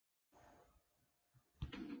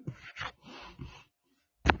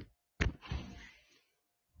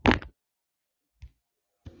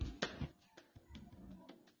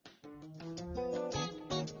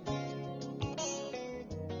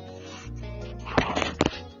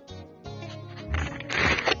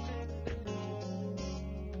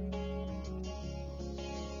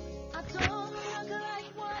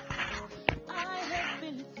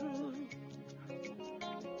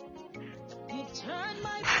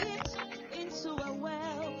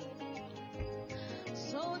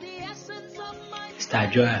Sister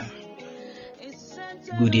Joy,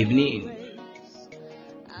 good evening.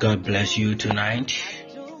 God bless you tonight,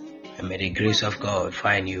 and may the grace of God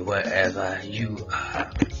find you wherever you are.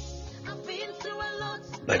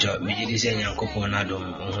 But me just say Yankopon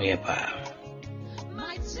adom ohuye pa.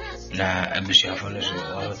 Na abusuafo no so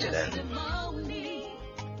won tedan.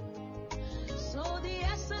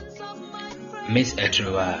 Miss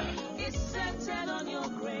Etrowa,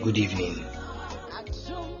 good evening.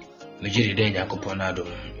 Me just say Yankopon adom,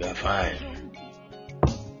 you are fine.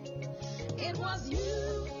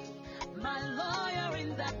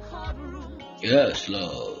 Yes,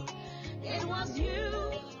 Lord. It was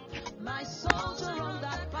you, my soldier on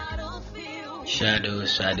that battlefield. Shadow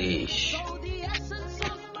Sadish.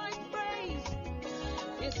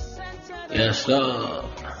 Yes, Lord.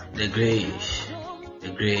 The grace, the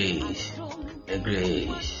grace, the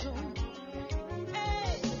grace.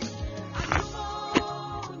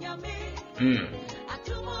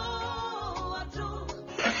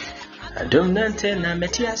 Adum nante na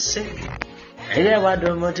metiase.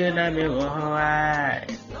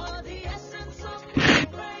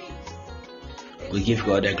 We give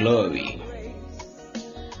God the glory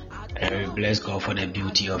and we bless God for the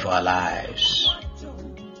beauty of our lives.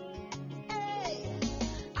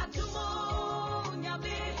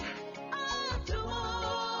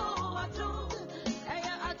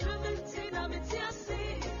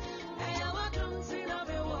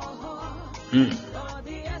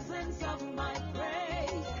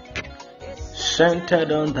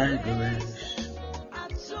 Centered on thy grace.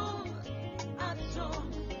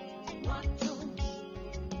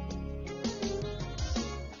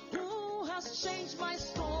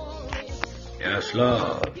 Yes,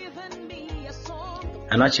 Lord.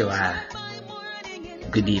 Anachiwa,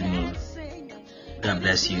 good evening. God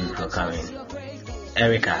bless you for coming.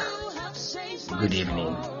 Erica, good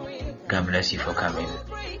evening. God bless you for coming.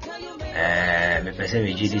 Me person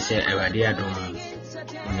we GD say Eradi adom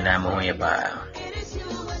nyina mo hoye ba.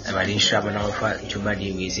 Eradi nshaba na ofa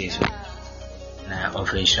tumadi we say so. Na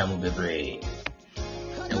ofa nshamu bebre.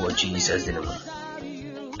 E wo Jesus din mo.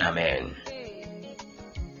 Amen.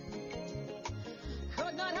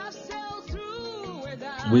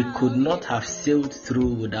 We could not have sailed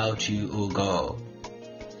through without you, O God.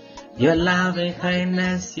 Your love and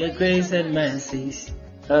kindness, your grace and mercies.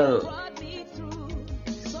 Oh,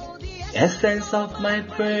 essence of my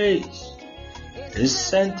praise is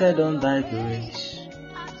centered on thy grace.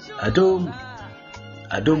 Adom.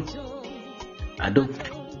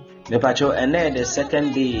 Mepacho, and then the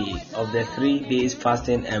second day of the 3 days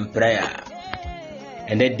fasting and prayer.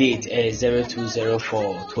 And the date is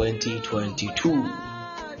 02/04/2022.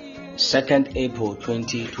 2nd April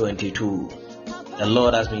 2022. The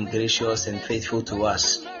Lord has been gracious and faithful to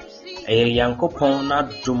us. Yankopon na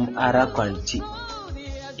dum ara kwanti.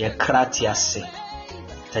 Ye kratiase.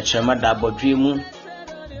 Tachema da bodwemu.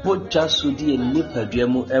 Boja sudi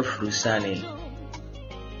nipadwemu efrusane.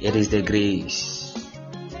 It is the grace.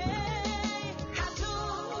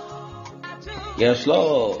 Yes,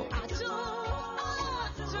 Lord.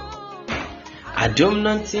 Adom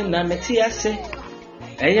nanti na metiase.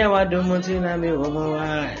 Eya wadom nanti na mi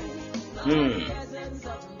wowa.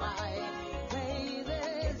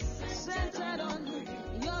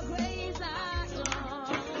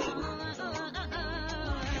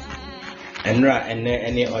 Enra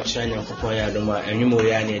any ochanya kupon ya doma enyumo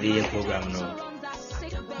ya na dey program no.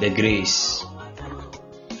 The grace.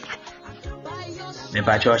 Me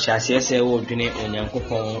ba church asese wo dwene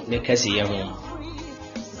onyankopon ne kasiye ho.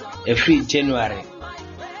 Every January,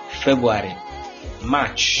 February,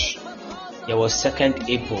 March, there was 2nd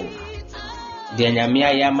April. The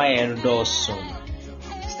Nyamia Yama and Dawson.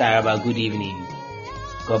 Staraba, good evening.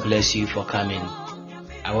 God bless you for coming.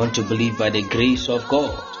 I want to believe by the grace of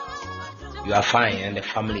God, you are fine and the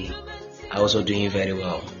family are also doing very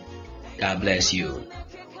well. God bless you.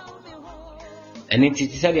 And it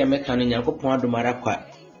is said, American Yankopon Dumarakwa.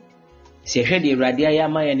 Se hwe de Awurade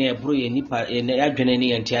ayama ye na ebro ye nipa na adwene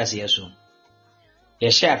ne entiase yeso ye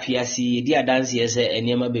hye afiase ye di adanse ye se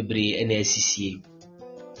enema bebre na asisie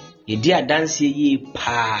ye di adanse ye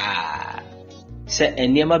pa se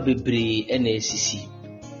enema bebre na asisi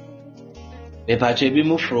me pacho bi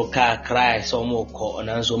mu fro ka cry so mo ko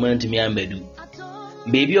onanso mantimi ambadu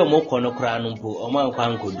baby omoko no kra no mpo omankwa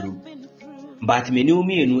nkoduru but meni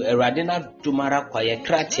umienu Awurade na dumara kwa ye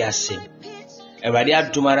kratiase Awurade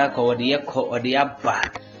adumara ka wode ye ko wode ya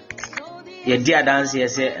ba ye di adanse ye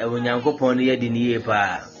se onyankopon ne ye di ne ye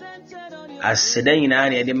pa aseda nyina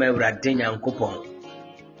na ye de ma Awurade nyankopon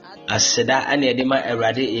aseda ana ye de ma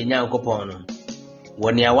Awurade ye nyankopon no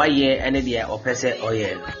woni awaye ene de opese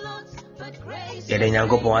oye Yɛde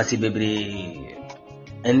Nyankopɔn ase bebree.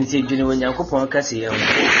 And it's a genuine Nyankopɔn kɛse yɛn.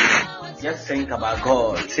 Just think about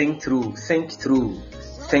God. Think through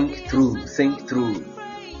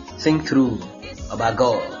about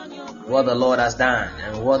God, what the Lord has done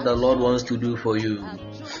and what the Lord wants to do for you.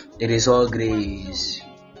 It is all grace.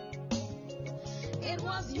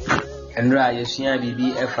 And right, you see,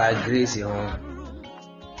 be a grace home.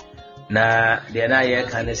 Na the na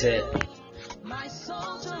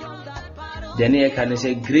can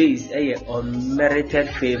say, grace a unmerited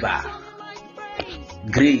favor.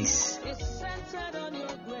 Grace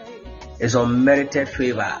is unmerited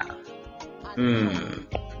favor.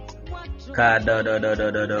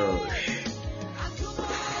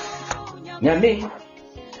 Nyame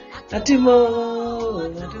atimo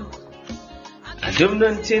adum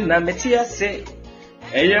nti na metia se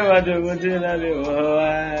eye wadum nti na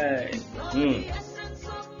me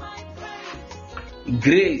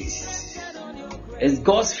grace is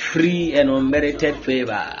God's free and unmerited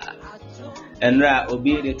favor. And right,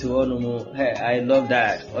 obey to one. Hey, I love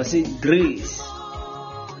that. Or say grace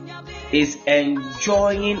is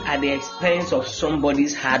enjoying at the expense of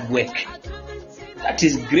somebody's hard work. That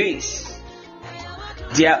is grace.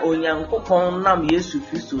 Dia onyankopon nam Yesu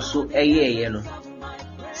Kristo so eye no.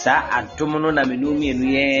 Sa atom no na menu mienu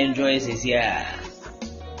ye enjoy sesia.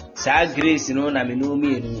 Sa grace no na menu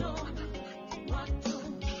mienu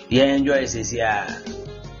ye enjoy sesia.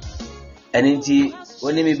 Eniti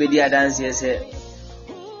oni mi bedi adanse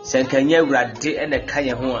se nkanya awurade ene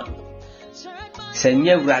kanye ho a.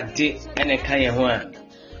 Senya awurade ene kanye ho a.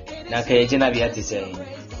 Na ka ye gina bia te se.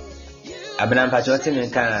 Abena mpacho te me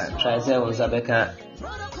kan try say won sabeka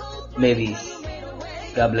maybe.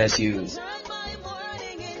 God bless you.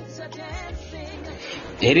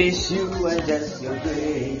 It is you and just your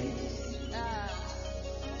grace.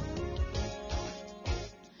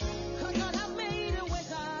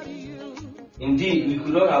 Indeed, we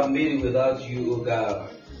could not have made it without you, O God.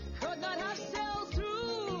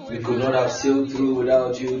 We could not have sailed through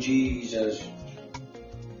without you, Jesus.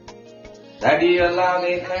 Daddy, your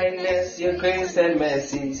loving kindness, your grace and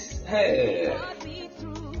mercies. Hey,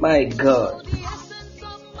 my God.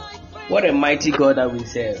 What a mighty God that we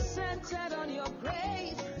serve.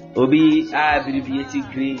 Obi, I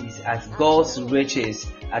abbreviated grace as God's riches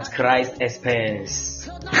at Christ's expense.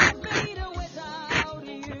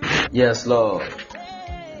 Yes, Lord.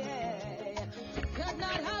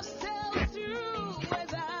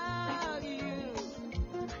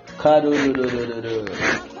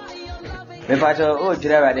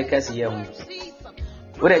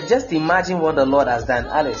 Just imagine what the Lord has done.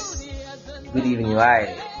 Alice, good evening.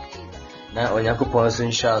 Why? Now, on Yankupon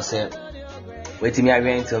soon shall say, wait till me, I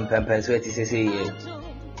went to Pempen, so it is a say,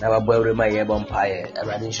 now a boy with my air bumpire, a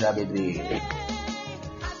radin shall be.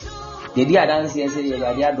 The dear dance here say,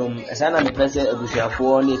 Radiadum, a son of the president of Busha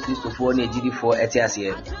 4, near Christopher, near GD4, Etias.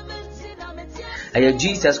 And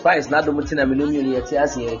Jesus Christ, not the Mutina Minumi,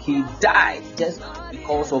 Etias, he died just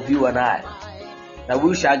because of you and I. That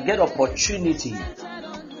we shall get opportunity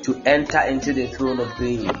to enter into the throne of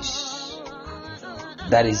grace.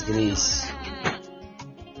 That is grace.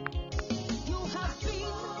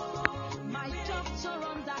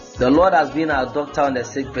 The Lord has been our doctor on the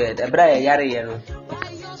sick bed. Ebraya yare yenu.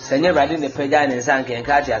 Senye radi ne peja ne nsanke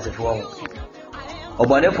nkachi asifo.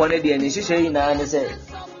 Obone fone de ni hihye ina ne se.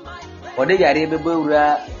 Ode yare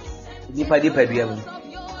bebewura nipa dipadua mu.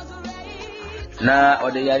 Na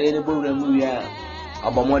ode yare ne bewura mu wi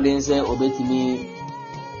abomode se obetimi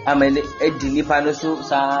amene edi nipa no so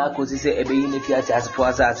sa kosi se ebeyi ne fiase asifo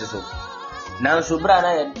asase so. Nanso bra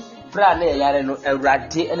na yare no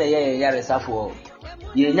ewrade ene ye yare safo.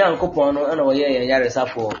 Ye Nyankopon no ene wo ye yare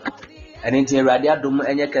safo. And into a radiadum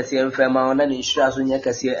and yakasi and fema and insurance on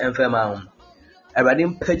yakasi and fema. A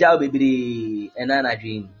radim pejal baby and Anna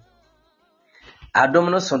dream.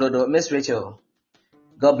 Adomino Sondodo, Miss Rachel.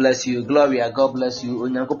 God bless you, Gloria, God bless you.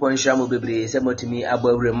 Unyankopon shamu baby, semo to me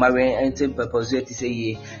above marrying and take purpose to say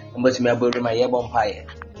ye, and but me above my yabon pie.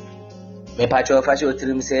 Me patcho fashion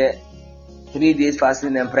trim say 3 days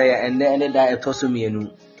fasting and prayer and then ended that a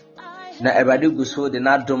tosumienu. Na everybody guso the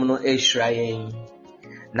not domino a shrine.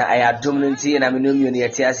 Na I dominancy and I'm in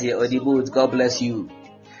Etiasi or the boots. God bless you.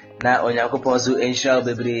 Na Onyankopon so ensure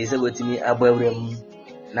baby say with me abwem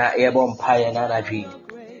na airborne pie and Nana dream.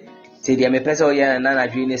 Say the me person ya Nana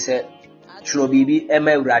dream say Chro bibi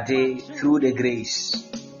emerade through the grace.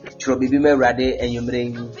 Chro bibi me rade and you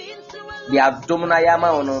bring the abdominal yama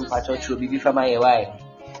on patcho chro bibi fama ye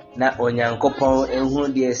na Onyankopon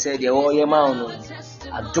enhu de say the all yama on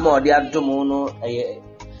abdomo de abdomo no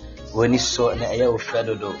when you saw na eya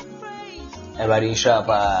ofedo do everybody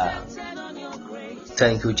shapa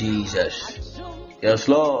Thank you, Jesus. Yes,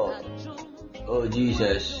 Lord. Oh,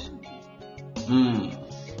 Jesus.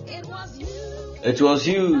 It was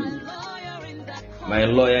you, my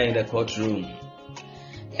lawyer in the courtroom.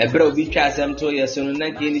 Ebro bi twa asem to yeso no na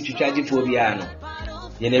ke ni twitwaje fo bia no.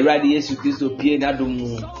 Ye ne Awurade Yesu Kristo pie na dom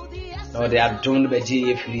mu. Na de adom no beje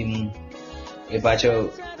ye firi mu. E ba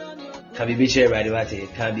cho ka bibi che Awurade wate,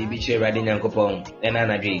 ka bibi che Awurade Nyankopon. Na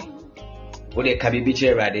na dwe. Wo de ka bibi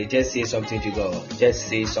che Awurade, just say something to God. Just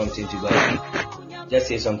say something to God. Just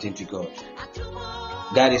say something to God.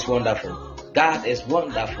 God is wonderful. God is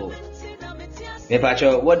wonderful.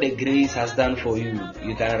 What the grace has done for you,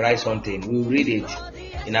 you can write something. We'll read it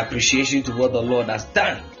in appreciation to what the Lord has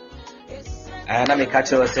done. And I'm a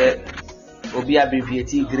catcher said, will be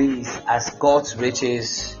abbreviated grace as God's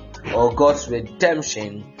riches or God's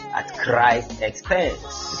redemption at Christ's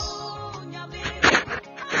expense.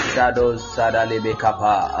 Shadows sadalebe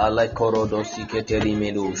kapa alekorodo siketeri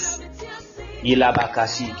medos.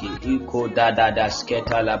 Ilabakasiki iko dada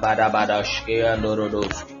sketa labada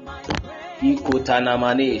shkeandorodos. Ikutana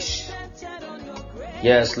manish.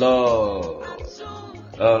 Yes, Lord.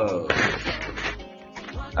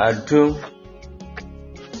 Adum.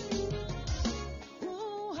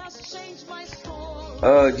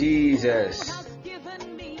 Oh, Jesus.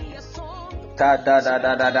 Ta da da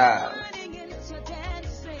da da da.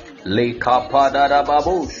 Le kapa da da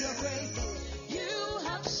babush.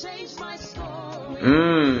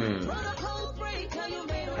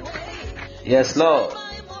 Yes, Lord.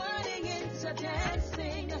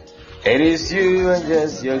 It is you and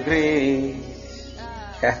just your grace.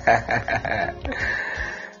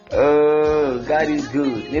 Oh, God is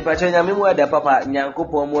good. Me pacho nyame mu de papa,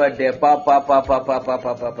 Nyankopon mu de papa.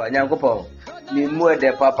 Nyankopon, me mu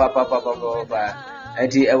de papa.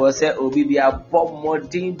 Enti e wo se obi bia bom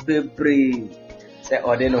modin bebre. Se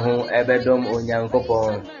ode no ho ebedom o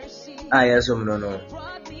Nyankopon. Ayesum no.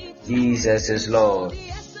 Jesus is Lord.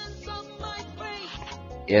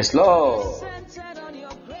 Yes, Lord.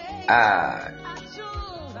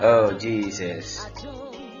 Oh, Jesus.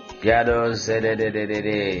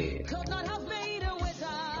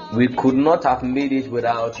 We could not have made it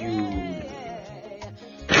without you.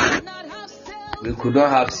 We could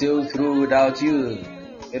not have sailed through without you.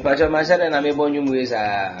 It's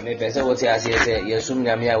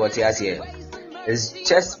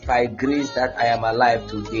just by grace that I am alive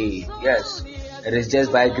today. Yes, it is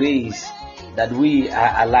just by grace that we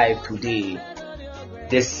are alive today.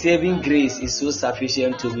 The saving grace is so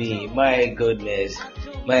sufficient to me. My goodness.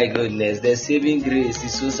 The saving grace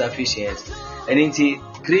is so sufficient. And indeed,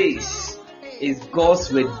 grace is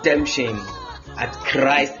God's redemption at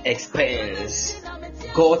Christ's expense.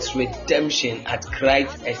 God's redemption at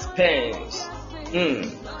Christ's expense.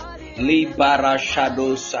 Libara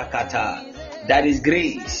shadow sakata. That is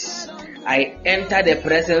grace. I enter the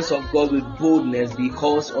presence of God with boldness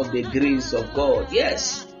because of the grace of God.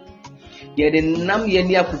 Yes. It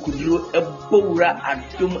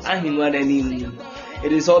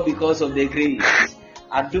is all because of the grace.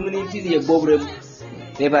 No.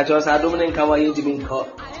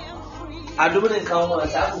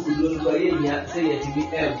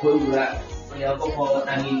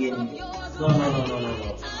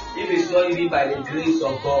 If it's not even by the grace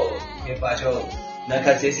of God,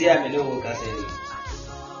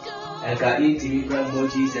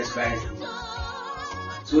 Jesus Christ.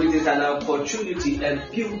 So it is an opportunity, a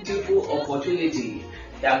beautiful opportunity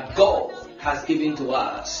that God has given to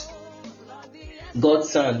us. God's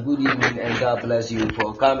Son, good evening and God bless you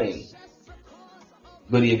for coming.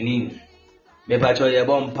 Good evening. Me pacho ye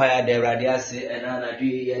bonfire de radiasi and anadu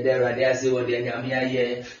ye de radiasi wo de nyamia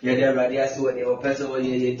ye de radiasi wo de opesa wo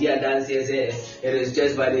ye dia dance ye. It is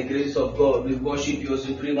just by the grace of God. We worship your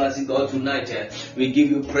supremacy, God, tonight. We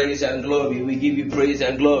give you praise and glory. We give you praise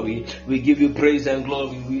and glory. We give you praise and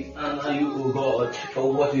glory. We honor you, O God,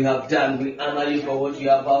 for what you have done. We honor you for what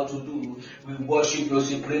you are about to do. We worship your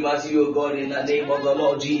supremacy, O God, in the name of the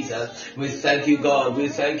Lord Jesus. We thank you, God. We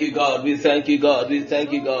thank you, God. We thank you, God. We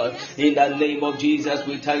thank you, God. In the name of Jesus,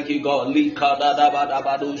 we thank you, God. Lika da da ba da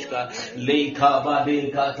ba dushka, lika ba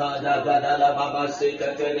de kata da ga da la ba ba se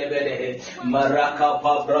ka te ne bede, maraka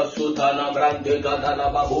pa brasuta na brande ga da la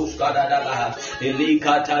ba bushka da da ba,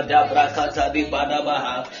 lika ta da brakata di ba da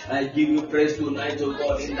ba. I give you praise tonight, O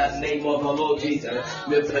God, in the name of the Lord Jesus.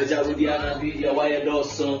 Me preja udiana di ya wa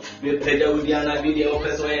edoso, me preja Udiana video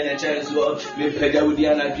person and a chance to me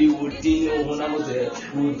Pedaudiana do Udino Hunamse,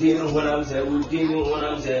 Udino Hunamse, Udino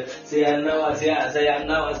Hunamse, say I know as ya, say I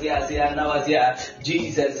know as ya, say I know as ya,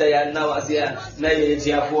 Jesus, say I know as ya,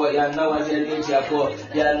 Nadia for ya now as ya for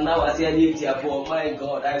ya now as ya for my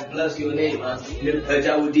God, I bless your name,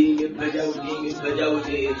 Pedaudi,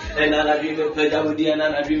 and I dream of Pedaudi, and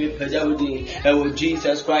I dream of Pedaudi, and with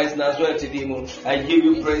Jesus Christ Nazareth, I give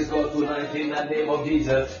you praise, God, tonight in the name of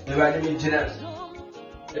Jesus. The right name is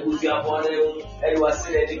Ebusia Pone, Edward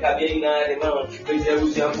Sile, Cabina, the man,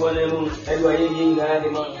 Ebusia Pone, Edward Yinga, the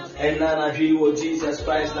man, and Nana Jiwo, Jesus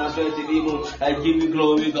Christ, Nazareth, I give you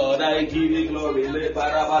glory, God, I give you glory, Le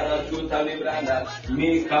Parabada, Tuta Libranda,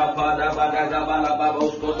 Mika Padabada, Gabala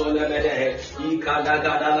Babos, Kotolebede,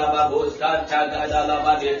 Ikadagada Babos, Kantagada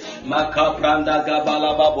Bade, Maka Pranda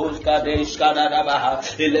Gabala Babos, Kadesh Kadadabaha,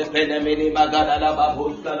 Ilepenemini Magada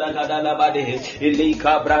Babos, Kadagada Bade,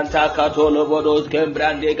 Ilika Branta Katolo Bodos,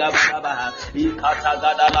 Kembrand. Gababa, Ikata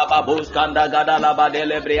Gadala Babus Kanda Gadala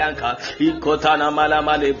Badele Brianca, Ikotana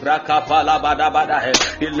Malamali, Braka Palabada Badahe,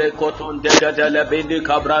 Ile Koton de Gadele Bindi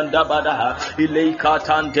Cabranda Badaha, Ile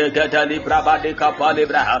Katan de Gadali Brabade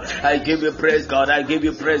Kapalibraha. I give you praise, God, I give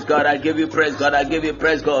you praise, God, I give you praise, God, I give you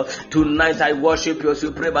praise, God. Tonight I worship your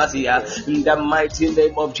supremacy in the mighty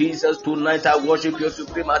name of Jesus. Tonight I worship your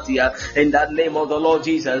supremacy in the name of the Lord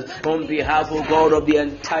Jesus. On behalf of God of the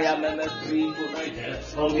entire ministry tonight.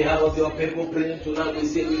 On behalf of your people praying tonight, we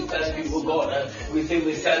say we thank you, God. We say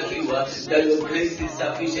we thank you that your grace is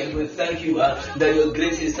sufficient. We thank you that your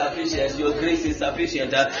grace is sufficient. Your grace is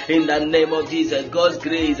sufficient in the name of Jesus. God's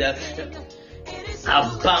grace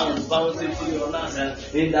abound bountifully on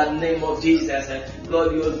us in the name of Jesus.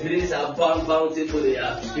 God, your grace abound bountifully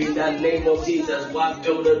in the name of Jesus. What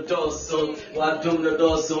do the dozen? What do the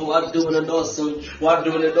dozen? What do the dozen? What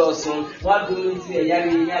do the dozen? What do you see?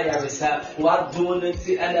 What do you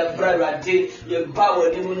see? And a prayer day, your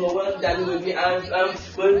power, you know, one that will be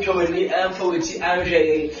when coming in for which I'm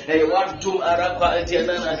saying, and what do Arapa and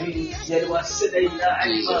Tiana, yet was sitting in the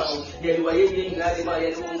animal, yet were eating animal,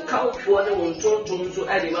 and won't count for the one to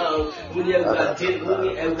animal. Would you ever did, would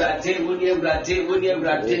you ever did, would you ever did, would you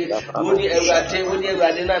ever did, would you ever did, would you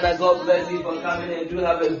ever did, and God bless you for coming and to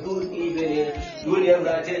have a good evening. Would you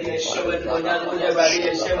ever did, yes, show it, would you ever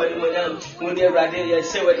did, show it, would you ever did,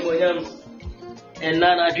 yes, show it, and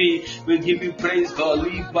Nana, we give you praise, God.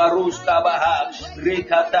 We Baruch Tabaha,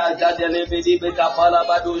 Rekata Gadelebedi Bekapala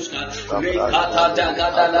Badushka, Rekata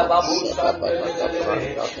Gadala Babuska,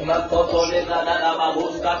 Makotole Gadala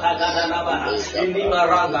Babuska, Gadalabaha,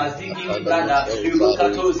 Inimaraga, Zigi Brada,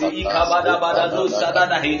 Urukatozi, Ikabada Badaduska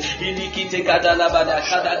Dadahi, Ilikite Gadalabada,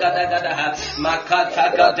 Kadagadaha, Makata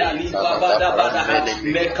Gadali Babada Badaha,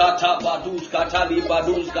 Mekata Baduska, Tali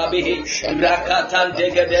Baduska Behe, Rakatan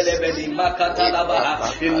Degadelebedi, Makata.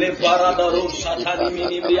 Le paradoro satani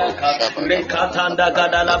minibriaka rekatanda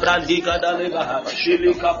gadala brandi gadaleba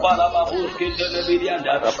ili kapala babuske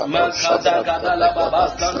telebidianda makada gadala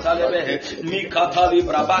babaskan talebe mikatali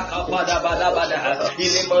brabaka pada bada bada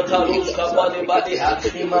ili matalus kapali badiha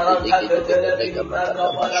imaranta telebi branda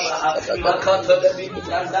pada makata telebi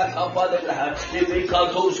branda kapala ili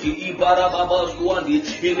katoski ibara babaskuandi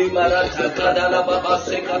ili maranta gadala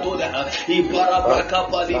babase katola ibara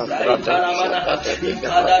brakapali branda mana in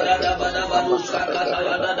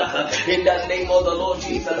the name of the Lord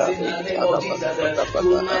Jesus, in the name of Jesus,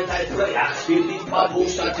 tonight I pray, in the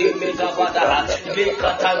Pabusha,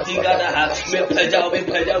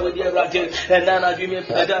 with your racket, and then I dream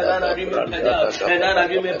pedal, and I dream pedal, and then I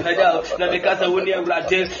dream pedal, now because I wouldn't have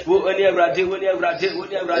racket, wouldn't have racket, wouldn't have racket,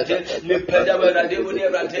 wouldn't have racket, me pedal when I did, wouldn't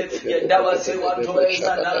have racket, yet that was one to my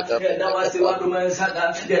son, yet that was one to my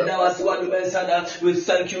son, yet that was one to my son. We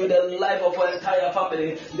thank you, the life of our entire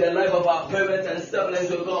family, the life of our parents and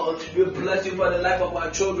siblings, oh God. We bless you for the life of our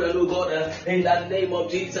children, oh God. In the name of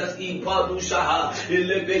Jesus, Ipadushaha,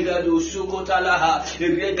 Ilebegadu, Sukotalaha,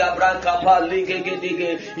 Irega Branca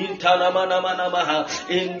Paligege, Intanamanamanaha.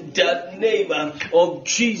 In the name of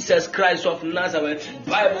Jesus Christ of Nazareth,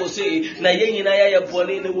 Bible say, Nayaya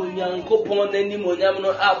Polini Munyanko Poneni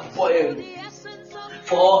Munyamno Aboy.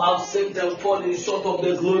 For all have sinned and fallen short of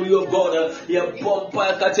the glory of God. Ye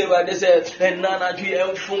pompa kateva de se enana twi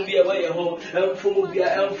enfumbi away home,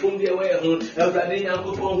 enfumbi away home. Everybody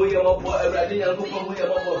yankupon hu yemopo, everybody yankupon hu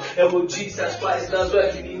yemopo. Ewo Jesus Christ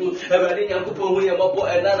Nazareth dimu. Everybody yankupon hu yemopo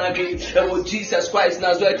enana twi. Ewo Jesus Christ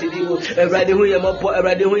Nazareth dimu. Everybody hu yemopo,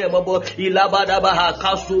 everybody hu yemopo. Ilabada baha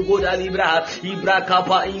kasu goda libra, ibra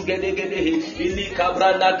kapa ingedegede. Ili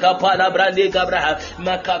kabranda kapa la brande kabraha.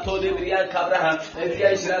 Makato librian kabraha.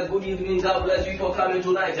 Good evening. God bless you for coming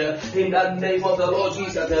tonight. In the name of the Lord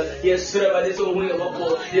Jesus. Yes, sir. This is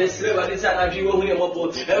yes, sir. This is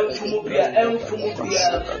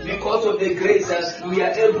because of the grace, we are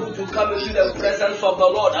able to come into the presence of the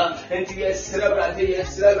Lord. And yes, sir.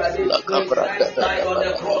 When Christ died on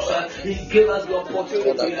the cross, He gave us the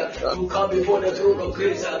opportunity to come before the throne of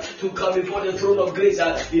grace. To come before the throne of grace.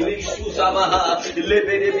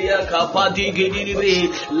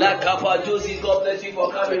 God bless you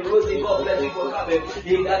for coming. Rosie, God bless you for coming.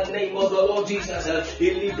 In the name of the Lord Jesus. In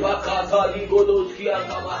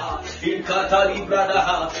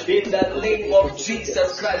the name of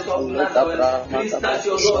Jesus Christ of Nazareth. Please touch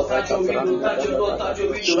your door, touch your window, touch your door, touch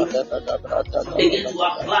your window. Begin to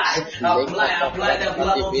apply the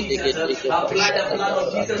blood of Jesus. Apply the blood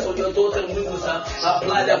of Jesus on your doors and windows.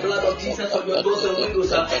 Apply the blood of Jesus on your doors and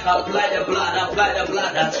windows. Apply the blood.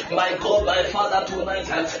 My God, my Father, tonight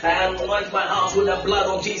I anoint my house with the blood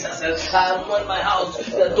of Jesus. I anoint my house,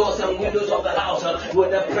 the doors and windows of the house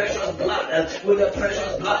with the precious blood, with the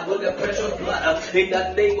precious blood. In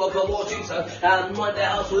the name of the Lord Jesus, I anoint the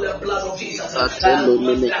house with the blood of Jesus. I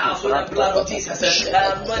anoint the house with the blood of Jesus.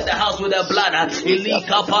 I anoint the house with the blood.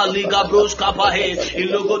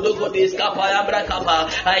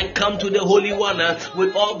 I come to the Holy One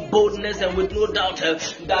with all boldness and with no doubt and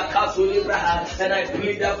I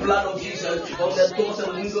plead the blood of Jesus on the doors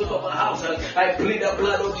and windows of the house. I plead the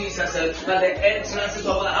blood of Jesus and the entrances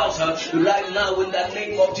of the house right now in the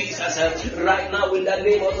name of Jesus. Right now in the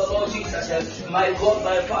name of the Lord Jesus. My God,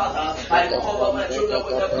 my Father, I cover my children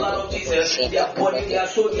with the blood of Jesus. Their body, their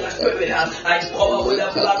soul, their spirit. I cover with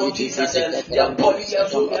the blood of Jesus. Their body, their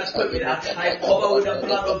soul, their spirit. I cover with the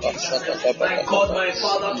blood of Jesus. My God, my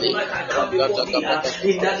Father, tonight I come before thee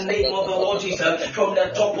in the name of the Lord Jesus. From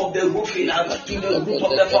the top of the roof to the root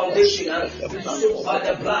of the foundation. Be soaked by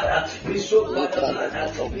the blood. Be soaked by the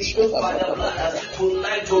blood. Be soaked by the blood.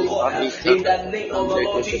 Tonight, oh God, in the name of the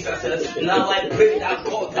Lord Jesus. Now I pray that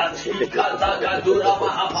God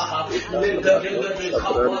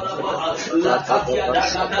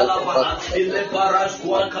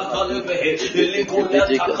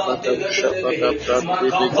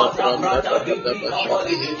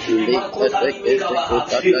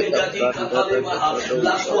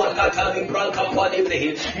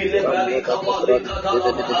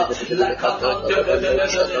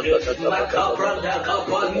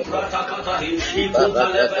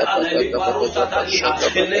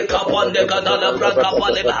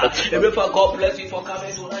God bless you for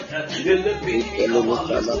coming tonight.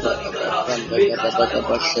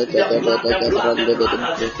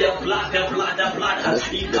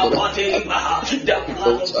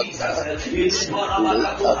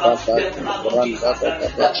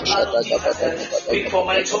 Speak for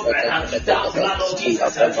my children, the blood of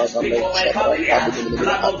Jesus. Speak for my family,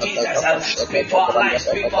 blood of Jesus. Speak for life,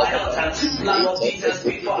 speak for health, blood of Jesus.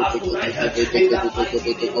 Speak for us tonight.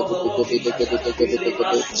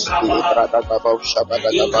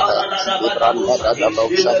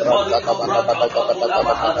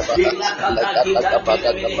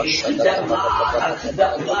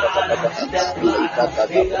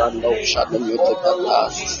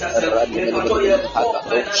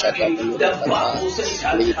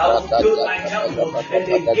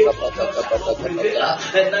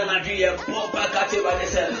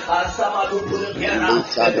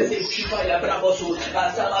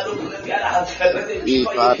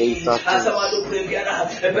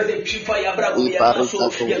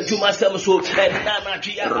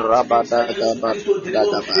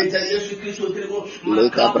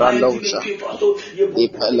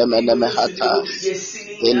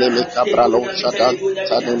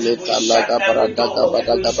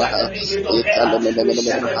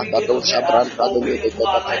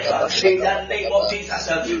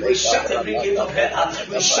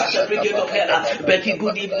 Betty,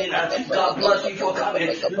 good evening. God bless you for coming.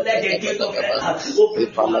 Let the gate of hell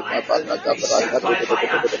open for my life. Let the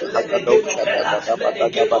gate of hell, let the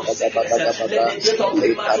gate of sickness, let the gate of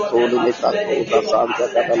premature death, let the gate of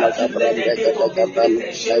accident, let the gate of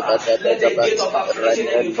detention, let the gate of affliction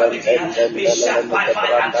and infirmity be shut by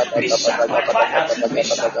fire, be shut by fire, be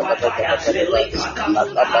shut by fire.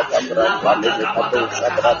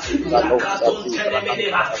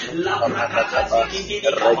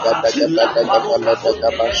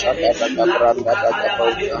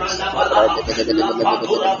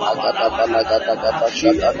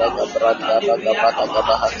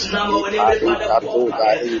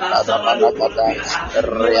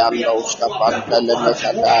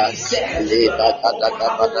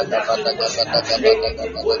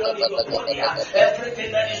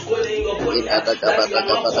 everything that is going in your body, by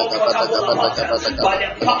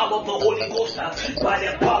the power of the Holy Ghost, by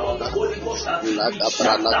the power of the Holy Ghost,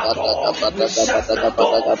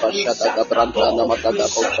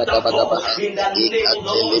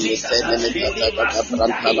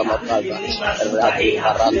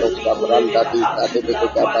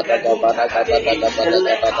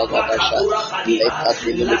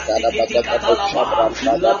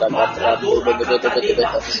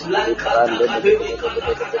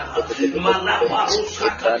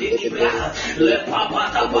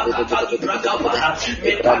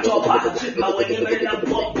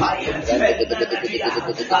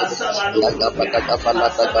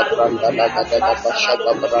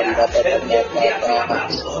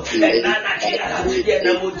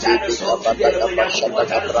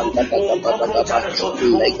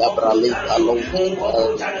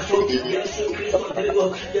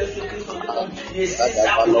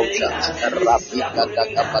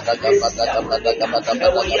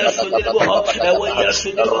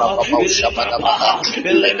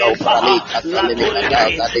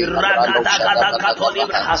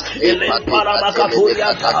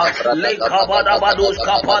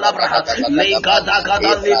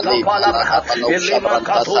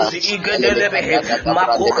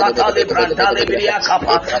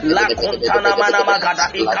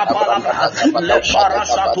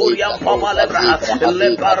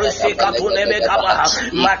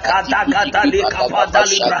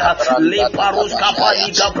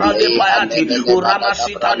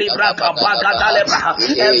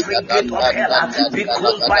 every gate of hell be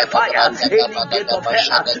closed by fire. Any gate of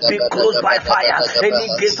hell be closed by fire. Any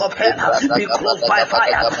gate of hell be closed by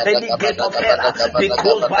fire. Any gate of hell be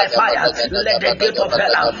closed by fire. Let the gate of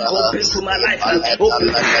hell open to my life, open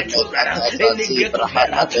to my children. Any gate of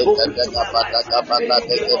hell open to my life.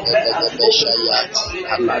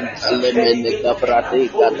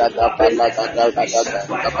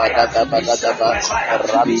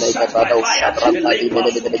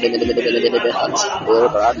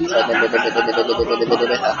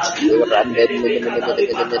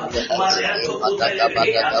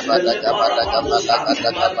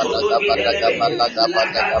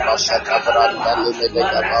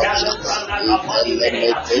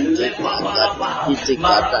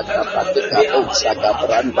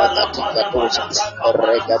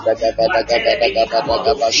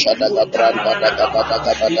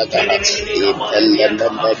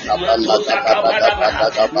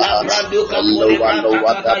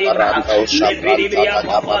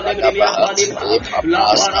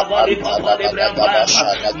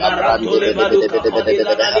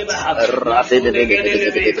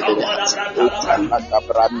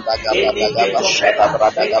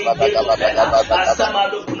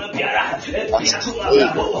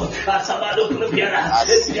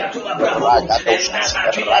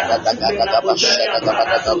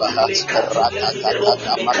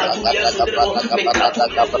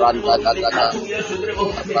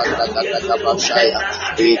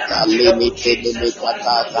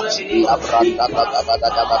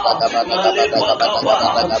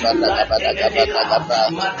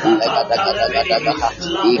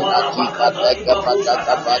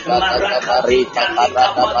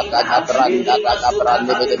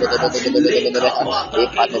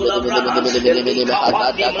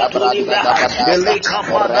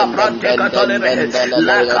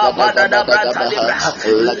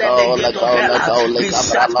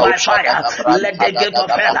 Let the gate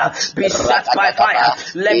of hell be shut by fire.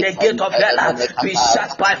 Let the gate of hell be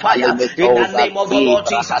shut by fire. In the name of the Lord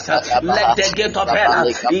Jesus, let the gate of hell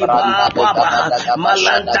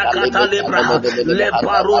Malanta kata libra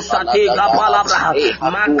leparusa tega palabra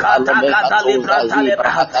makata kata libra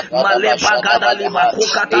talibra malepa gada liba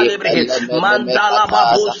kukata libre mandala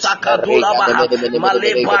babu sakadura baha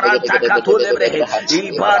malepa ranta katu libre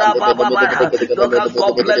ibara baba baba.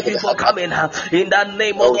 God bless you for coming in the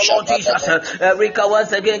name of the Lord Jesus. Erika,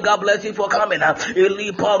 once again, God bless you for coming.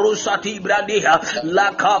 Ili parusa ti brandiha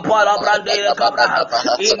la kapala brandiha kabra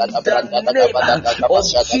in the name of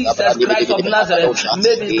Jesus Christ of Nazareth.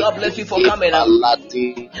 Maybe God bless you for coming.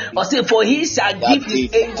 Or say, for he shall give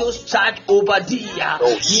his angels charge over thee.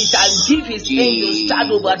 He shall give his angels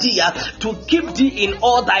charge over thee to keep thee in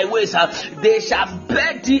all thy ways. They shall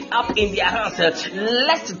bear thee up in their hands,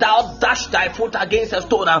 lest thou dash thy foot against a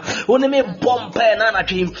stone. Only bomb pen and a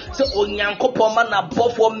dream. So Onyanko Pomana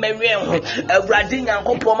Bofo Marian, a Radin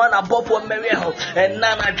Yanko Pomana Bofo Marian, and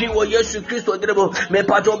Nana Dream or Yesu Christo dribble, me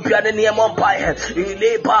pato piano near Mompire,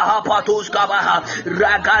 Ilepa Hapatos Kabaha,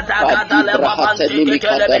 Rakata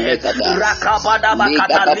Rakabada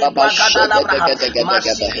Rakata libra gadala braha.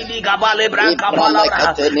 Masidi gabale branca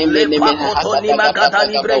palabra. Le pakotoni magata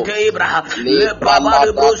libre gebra. Le baba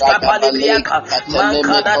de bruska palibriaka.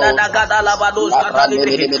 Mankada da gadala bados kata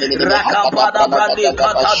libre. Rakapada brandi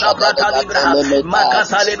kata da brata libra.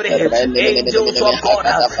 Makasa libre. Angels of God.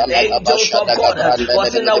 Angels of God.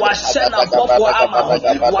 Was in our sena bofo ama.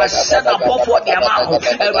 Was sena bofo diama.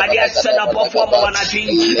 Radia sena bofo mawanaji.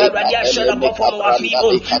 Radia sena bofo mawafi.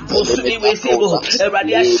 Busumi wesibo.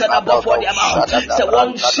 Radia sena bofo diama. Se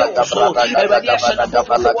one show so. Radia sena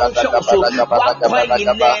bofo se one show so. Wakwa in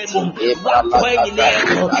name. Wakwa in name.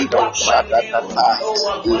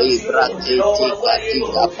 Libra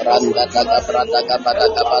tika branda daga branda gabada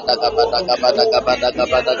gabada gabada gabada gabada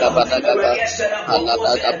gabada gabada gabada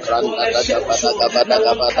alada branda daga gabada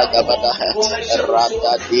gabada gabada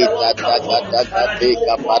rada di daga daga di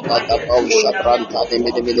gabada gabau shabranta di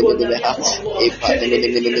mini mini mini ha ipa di mini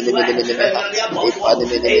mini mini mini mini ha ipa di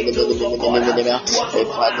mini mini mini mini mini ha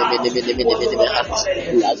ipa di mini mini mini mini ha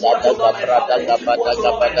lada daga branda gabada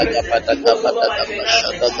gabada gabada gabada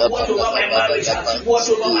gabada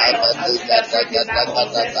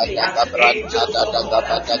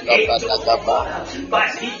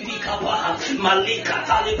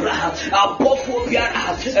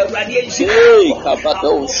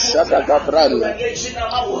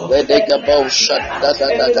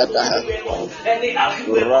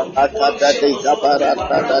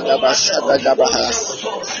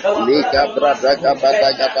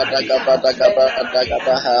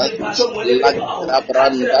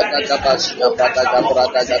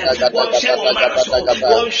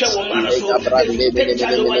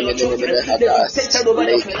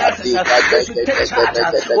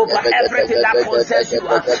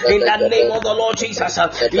in the name of the Lord Jesus.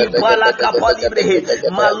 Ibala kapalibre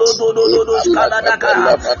malodo dodo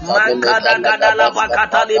kadadaka mankada gadala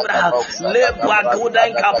bakata libra le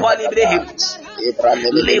bagudan kapalibre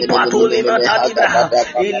Lepato limata libra,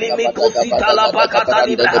 ilimiko sita la bakata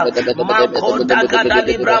libra, makonda gada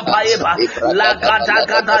libra paeba, la gada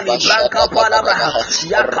gada libra kapalabra,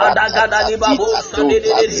 yakada gada libra bosa de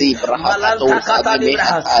malanta kata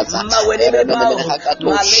libra, mawene bao,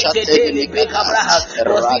 maleke de libra kabra,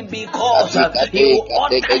 was it because he will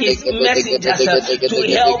order his messengers to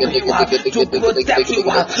help you, to protect you,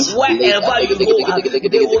 wherever you go,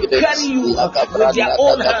 they will carry you with their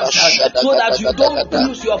own hands, so that you don't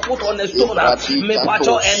use your foot on the stone. Me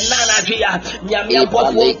pacho enana dia nyamia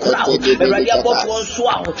bofo crowd. Eradia bofo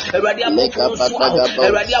swao. Eradia bofo swao.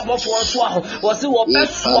 Eradia bofo swao. Wasi wo be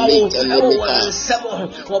swao. Ewo nsemo.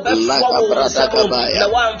 Wo be swao nsemo. Na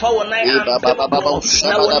wa mfa wo nai ampebo.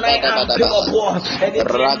 Na wo nai ampebo po. Edi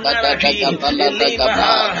nana dia.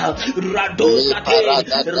 Elima radosa te.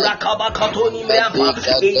 Rakaba katoni meampa.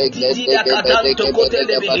 Dida katanto kote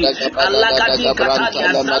debi. Alakati katani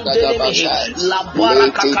asante debi. La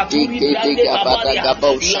baraka katuri brande kabaria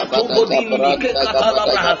yatubo dinike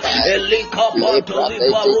katalabra elika pato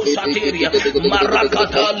libaru satiria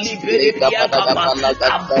marakata libere piakaba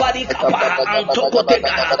abari kapa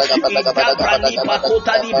antokoteka ikabrani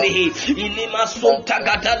pakota libre ilima sunta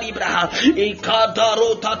gata libra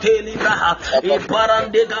ikadaro tate libra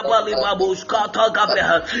iparande kabali babus kata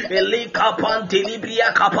kabra elika pante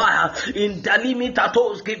libria kapa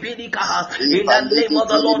indalimitatos kipidika in the name of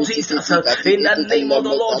the Lord Jesus. In the name of the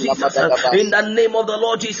Lord Jesus, in the name of the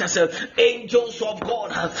Lord Jesus, angels of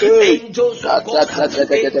God, angels of God,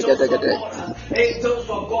 angels of God, angels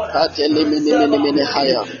of God,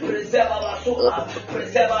 preserve our soul,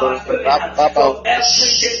 preserve our spirit from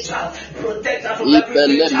every danger, protect us from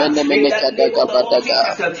every danger, in the name of the Lord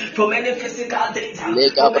Jesus, from any physical danger,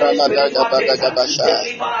 from any spiritual danger,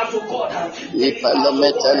 deliver us, O God,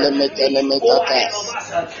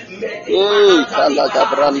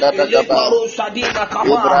 Sadina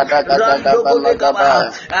Kaba, Randogole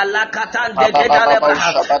Kaba, Alakatan de Gedaleba,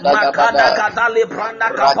 Makada Katali Branda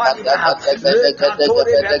Kapalibra,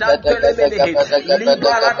 Lekatore Bedantelebe,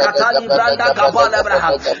 Libara Katali Branda Kapalabra,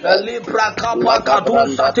 Libra Kapa Kadun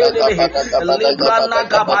Satelebe, Libra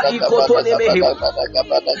Nakaba Ikotonebe,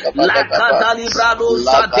 Lakatali Brado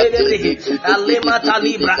Satelebe, Alemata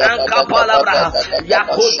Libra, Ankapalabra,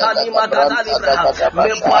 Yakota Lima Katalibra,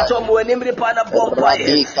 Mepatom Wenimri Pada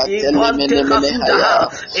Bombay,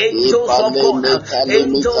 angels of God,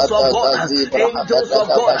 angels of God, angels of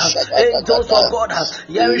God, angels of God.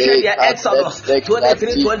 Here Exodus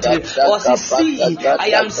 23:20. Was he see? I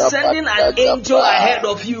am sending an angel ahead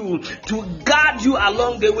of you to guard you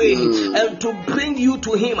along the way. and to bring you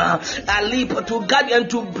to him, to guide you and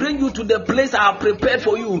to bring you to the place I have prepared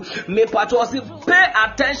for you. May Patrosi pay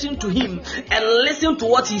attention to him and listen to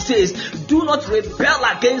what he says. Do not rebel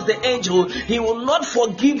against the angel. He will not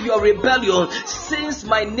forgive your rebellion since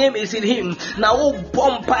my name is in him. Now,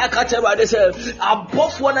 Bompire Catcher, they say,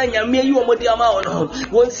 above one and Yamia, you are the amount.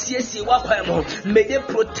 May they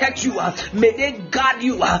protect you. May they guard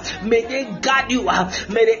you. May they guard you.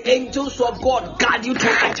 May the angels of God guard you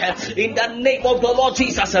tonight. In the name of the Lord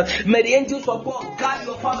Jesus. May the angels of God guard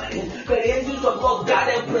your family. May the angels of God guard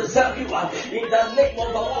and preserve you. In the name of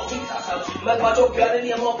the Lord Jesus. May Pato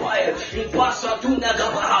Piani Mopire. In Pastor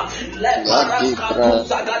Tunagabaha. Let Paraka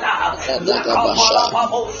Sagada. Let Kapala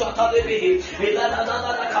Pabo Satadebi.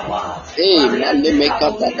 Let me make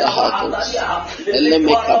up the house. Let me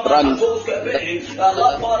make a brand.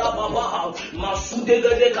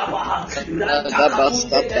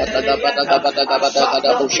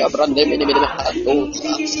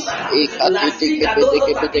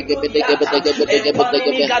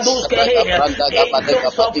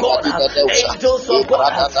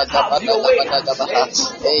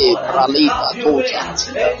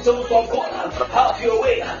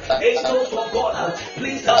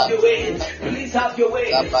 Please have your way. Please have your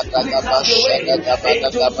way.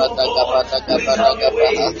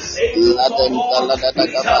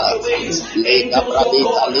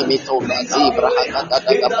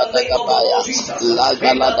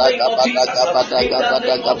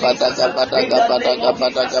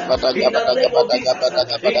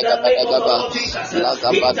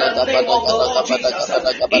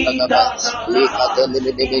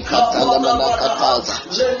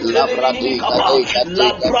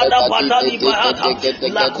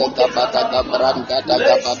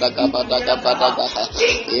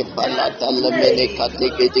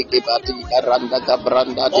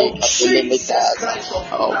 Oh,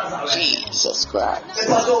 Jesus Christ.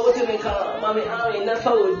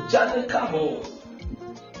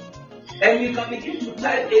 And you can begin to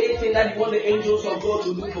type anything that you want the angels of God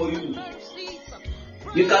to do for you.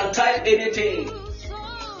 You can type anything.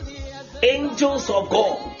 Angels of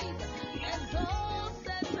God,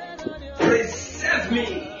 preserve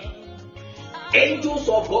me. Angels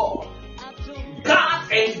of God,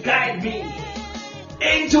 guard and guide me.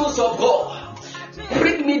 Angels of God,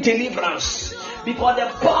 bring me deliverance. Because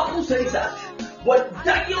the Bible says that when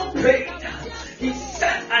Daniel prayed, he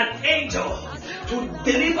sent an angel to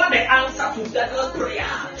deliver the answer to Daniel's prayer.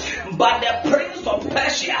 But the prince of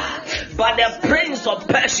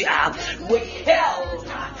Persia withheld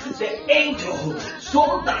the angel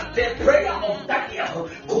so that the prayer of Daniel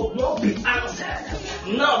could not be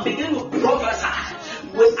answered. Now begin to prophesy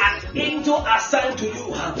with an angel assigned to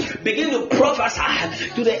you. Begin to prophesy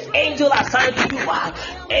to the angel assigned to you.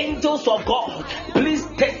 Angels of God, please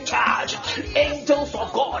take charge. Angels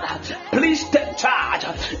of God, please take charge.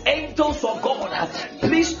 Angels of God,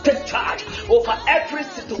 please take charge over every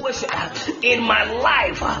situation in my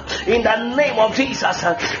life. In the name of Jesus.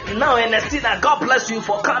 Now in the scene, God bless you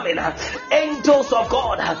for coming. Angels of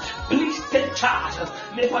God, please take charge.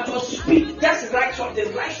 May God speak. Just write something.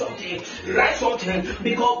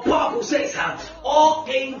 Because Bible says all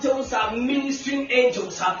angels are ministering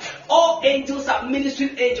angels. All angels are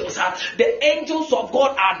ministering angels. The angels of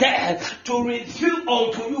God are there to reveal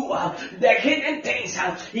unto you the hidden things.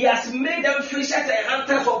 He has made them fishers and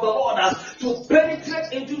hunters of the Lord to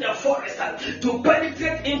penetrate into the forest, to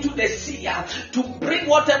penetrate into the sea, to bring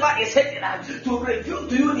whatever is hidden, to reveal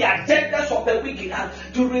to you the agendas of the wicked,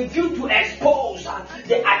 to reveal, to expose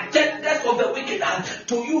the agendas of the wicked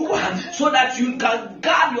to you, so that you can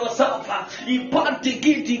guard yourself.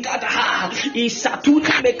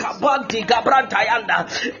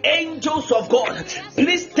 Angels of God,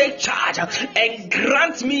 please take charge and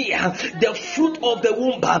grant me the fruit of the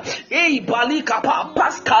womb.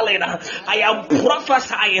 I am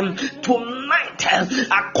prophesying tonight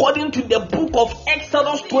according to the book of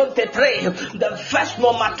Exodus 23, the verse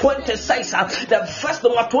number 26, the verse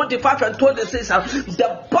number 25 and 26.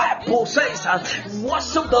 The Bible says,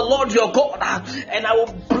 worship the Lord your God, and I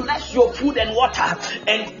will bless your food and water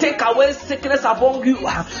and take away sickness among you.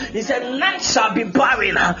 He said, none shall be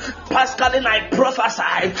barren. Pascal, and I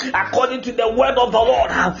prophesy according to the word of the Lord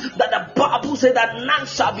that the Bible says that none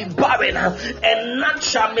shall be barren and none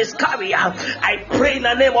shall miscarry. I pray in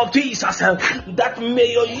the name of Jesus that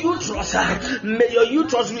may your uterus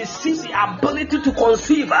receive the ability to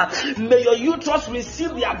conceive. May your uterus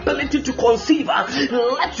receive the ability to conceive.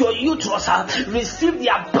 Let your uterus receive the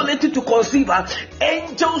ability to conceive.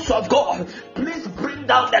 Angels of God, please bring bring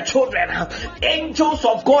down the children. Angels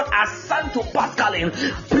of God are sent to Pascaline.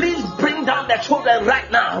 Please bring down the children right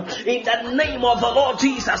now in the name of the Lord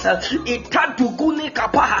Jesus. Itatuguni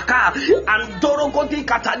kapahaka andorogoti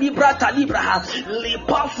katalibra talibra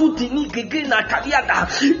lipasu tini gigina kaliada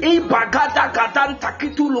ibagada gadan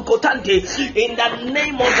takitu lukotante in the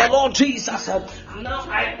name of the Lord Jesus. Now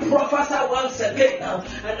I prophesy once again,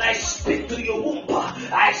 and I speak to your womb,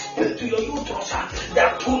 I speak to your uterus,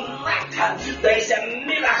 that tonight there is a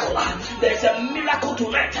miracle. There is a miracle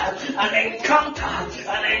tonight, an encounter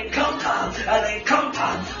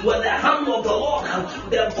with the hand of the Lord,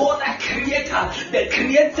 the God that creator, the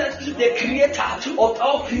creator of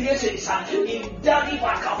all creations, in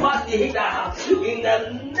the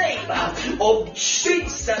name of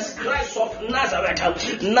Jesus Christ of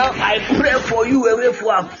Nazareth. Now I pray for you,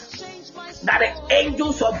 that the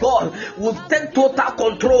angels of God will take total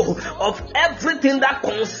control of everything that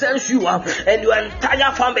concerns you and your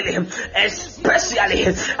entire family. Especially,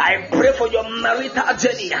 I pray for your marital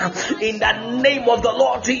journey in the name of the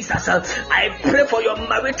Lord Jesus. I pray for your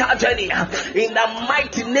marital journey in the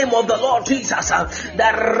mighty name of the Lord Jesus.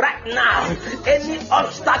 That right now, any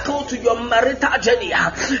obstacle to your marital journey,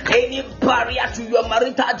 any barrier to your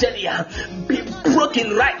marital journey, be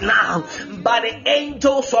broken right now by the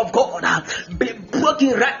angels of God. Be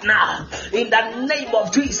broken right now in the name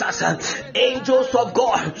of Jesus. Angels of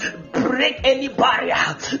God, break any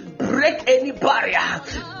barrier, break any barrier,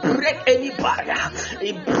 break any barrier,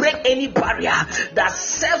 break any barrier that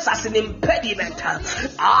serves as an impediment to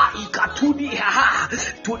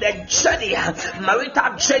the journey,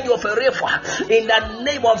 marital journey of a river. In the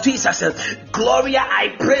name of Jesus, Gloria,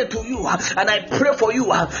 I pray to you and I pray for you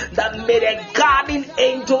that may the guardian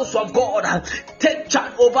angels of God take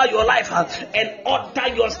charge over your life and order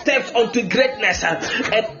your steps unto greatness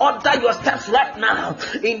and order your steps right now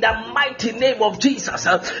in the mighty name of Jesus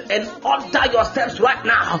and order your steps right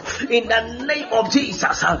now in the name of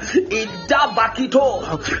Jesus. In Dabakito,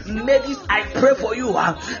 ladies, I pray for you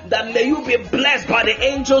that may you be blessed by the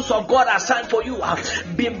angels of God assigned for you.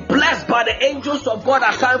 Be blessed by the angels of God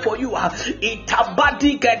assigned for you.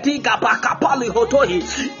 Itabadi gadiga bakapali hotohi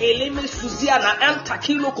elimi suziana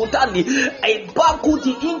antakilo kudani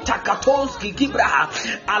ibakuti intakatonski gibraha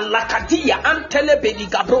alakadia antelebedi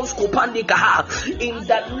gabros kupandikaha in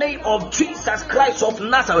the name of Jesus Christ of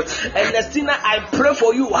Nazareth. And the sinner, I pray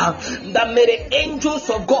for you that may the angels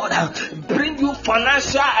of God bring you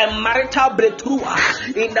financial and marital breakthrough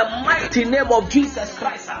in the mighty name of Jesus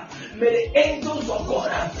Christ. May the angels of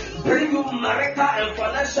God bring you marital and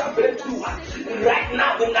financial breakthrough right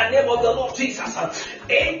now in the name of the Lord Jesus.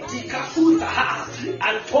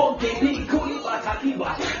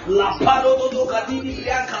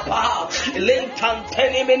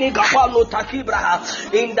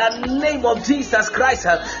 In the name of Jesus Christ.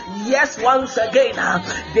 Yes, once again,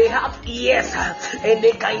 they have ears and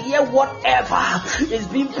they can hear whatever is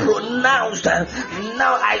being pronounced.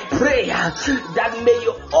 Now I pray that may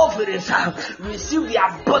your ovaries receive the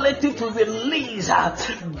ability to release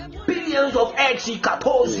billions of eggs in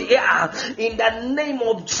the name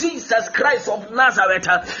of Jesus Christ of Nazareth.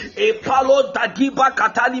 And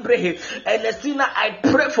the sinner, I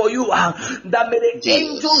pray for you that may the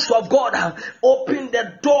angels of God open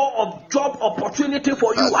the door of job opportunity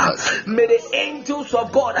for you. May the angels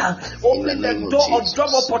of God open the door of job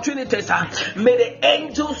opportunities. May the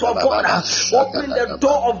angels of God open the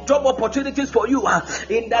door of job opportunities for you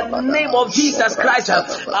in the name of Jesus Christ.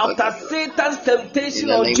 After Satan's temptation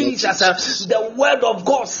on Jesus, the word of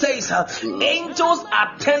God says angels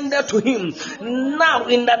attended to him. Now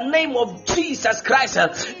in the name of Jesus Christ,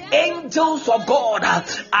 angels of God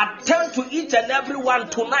attend to each and every one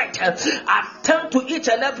tonight. Attend to each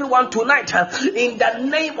and every one tonight in the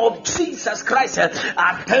name of Jesus Christ.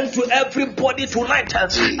 Attend to everybody tonight.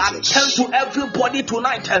 Attend to everybody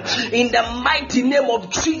tonight in the mighty name of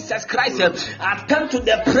Jesus Christ. Attend to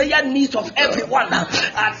the prayer needs of everyone.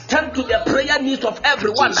 Attend to the prayer needs of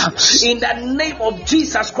everyone in the name of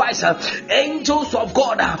Jesus Christ. Angels of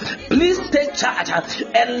God, please take charge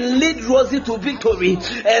and lead Rosie to victory.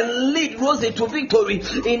 And lead Rosie to victory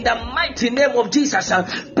in the mighty name of Jesus.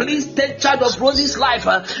 Please take charge of Rosie's life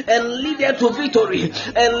and lead her to victory.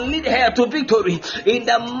 And lead her to victory in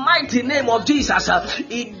the mighty name of Jesus.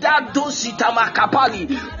 Idado sitama kapali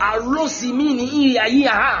arosi mini iya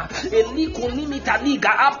iya eliku nimita liga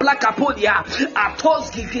apla kapodia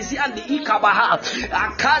atoski kisiandi ikabaha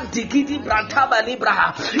akanti zigidi brantaba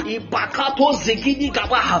libraha. Ibakato zigidi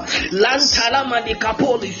gabaha. Lantala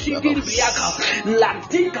mandikapoli sigidi biaka.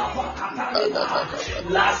 Lantika fakata.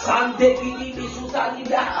 La sande gidi bisutani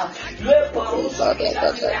biaka.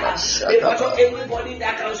 Anybody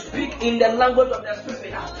that can speak in the language of the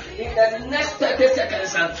spirit in the next 30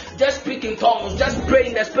 seconds, just speak in tongues, just pray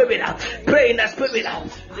in the spirit, pray in the spirit.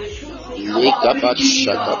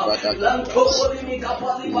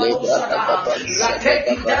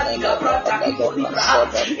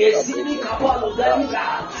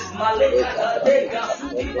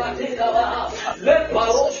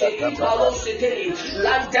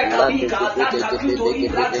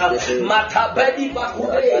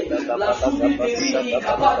 La subi biri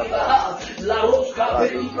kapali baha la roska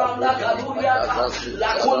biri branda kaburia la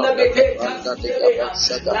kule bete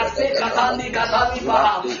la se katani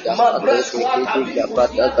baha ma breswa tabi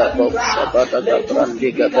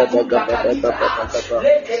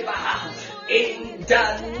in the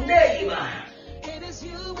name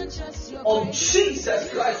of Jesus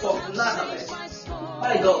Christ of Nazareth.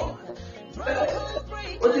 My God.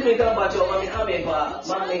 What do you think about your mommy? Amen,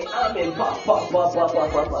 Papa.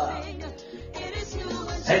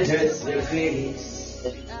 And just the face.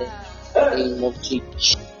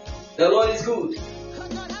 The Lord is good.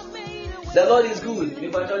 The Lord is good.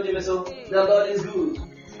 The Lord is good.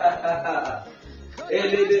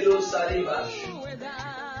 Elebelo salibash.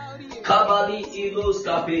 Kabali ilos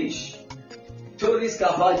kapish. Toris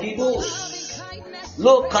kabagibos.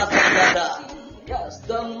 Lo katakada. Yes,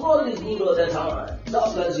 the Lord is good all the time.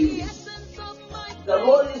 God bless you. The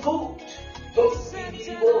Lord is good.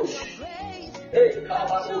 Hey,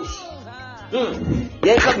 Kababush.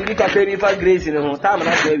 Yanka bibi kakre mi fa grace in home. Time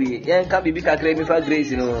na say yanka bibi kakre mi fa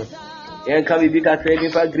grace in home. Yanka bibi kakre mi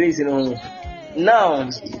fa grace in home. Now,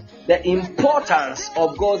 the importance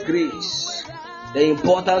of God's grace. The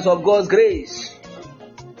importance of God's grace.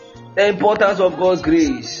 The importance of God's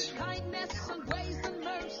grace.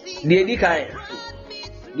 The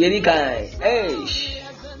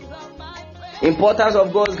importance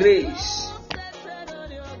of God's grace.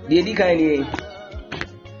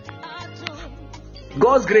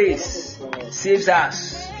 God's grace saves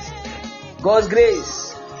us. God's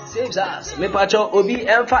grace saves us. Me pacho obi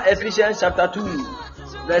emfa Ephesians chapter 2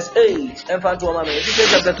 verse 8. Emfa to mama.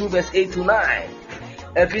 Ephesians chapter 2 verse 8 to 9.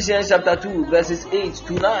 Ephesians chapter 2 verses 8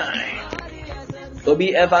 to 9.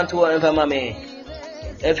 Obi emfa to emfa mama.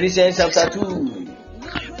 Ephesians chapter 2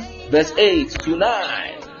 verse 8 to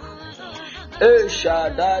 9.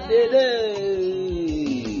 Eshadadede.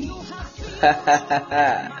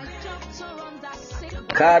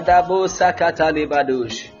 Kadabo sakata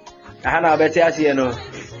libadosh. Ahana obetiasi no.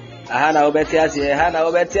 Ahana obetiasi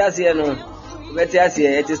no. Obetiasi.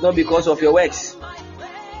 It is not because of your works.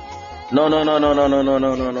 No.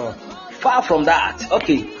 Far from that.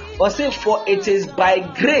 Okay. But say for it is by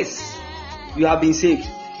grace you have been saved.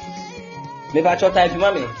 Never short time,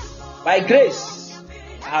 mommy. By grace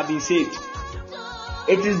I have been saved.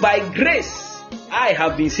 It is by grace I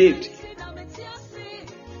have been saved.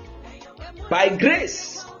 By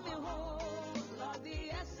grace.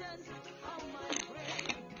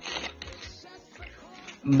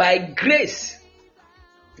 By grace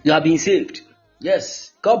you have been saved.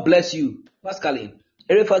 Yes. God bless you. Pascaline.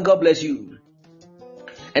 Erifa, God bless you.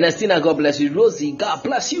 Ernestina, God bless you. Rosie, God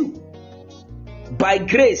bless you. By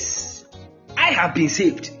grace I have been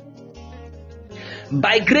saved.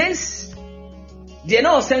 By grace they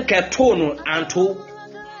no send ketono anto.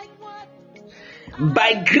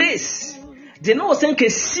 By grace they no send ke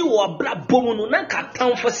si wo bra bomu na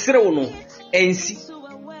katam fo serew no ensi.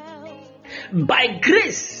 By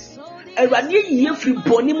grace erade ye free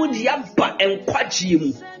boni mu dia ba enkwagye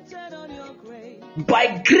mu.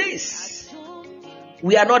 By grace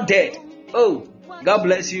we are not dead. Oh, God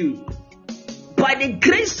bless you. By the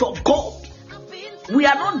grace of God we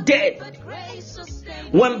are not dead.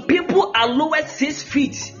 When people are lowered 6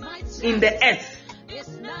 feet in the earth,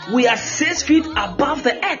 we are 6 feet above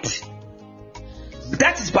the earth.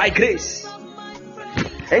 That is by grace.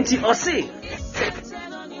 And you say,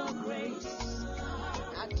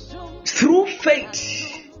 through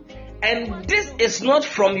faith, and this is not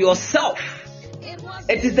from yourself,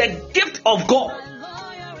 it is the gift of God.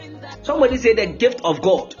 Somebody say the gift of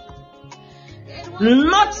God,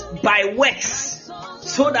 not by works,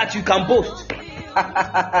 so that you can boast.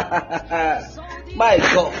 My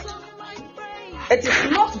God, it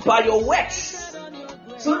is not by your works,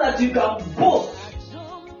 so that you can boast.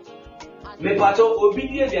 Me pato obi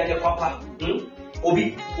die bia ne papa.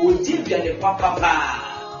 Obi odi bia ne papa pa.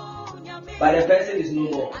 But the person is no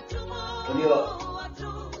more.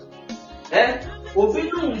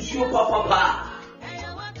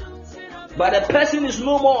 but the person is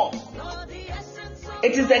no more.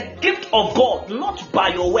 It is a gift of God, not by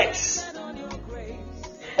your works.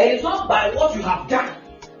 And it's not by what you have done.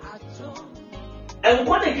 And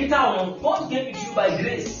when they get out, God gave it to you by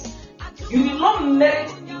grace. You will not merit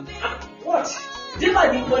what?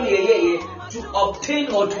 To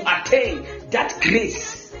obtain or to attain that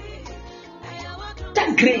grace.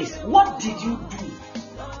 That grace, what did you do?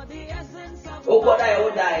 Oh God, I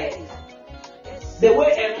will die. The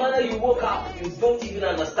way a mother you woke up, you don't even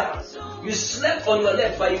understand. You slept on your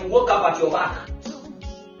left, but you woke up at your back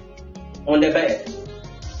on the bed.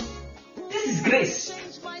 This is grace.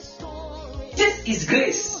 This is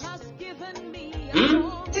grace.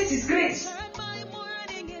 This is grace.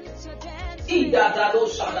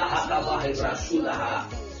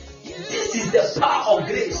 This is the power of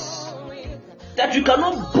grace that you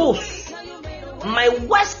cannot boast. My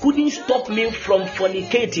wife couldn't stop me from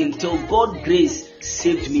fornicating till God's grace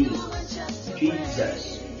saved me.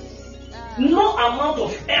 Jesus. No amount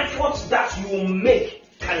of effort that you make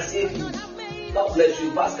can save you. God bless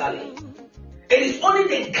you, Pascal. It is only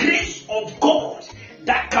the grace of God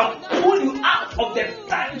that can pull you out of the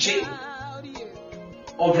dungeon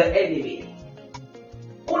of the enemy.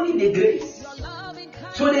 Only the grace.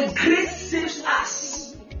 So the grace saves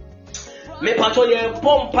us. May Pastor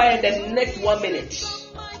bomb in the next 1 minute.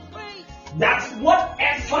 That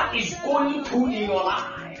whatever is going through in your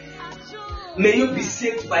life, may you be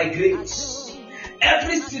saved by grace.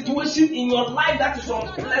 Every situation in your life that is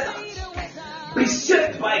unpleasant, be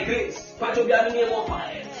saved by grace.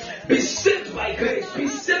 Be saved by grace. Be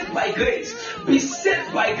saved by grace. Be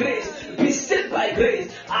saved by grace. Be saved by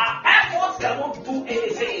grace. Our efforts cannot do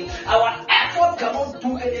anything. Our efforts cannot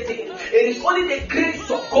do anything. It is only the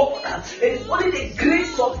grace of God. It is only the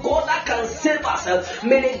grace of God that can save us.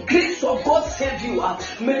 May the grace of God save you.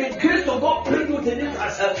 May the grace of God bring you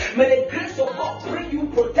deliverance. May the grace of God bring you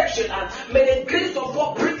protection. May the grace of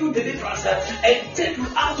God bring you deliverance and take you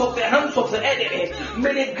out of the hands of the enemy.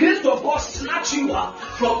 May the grace of God snatch you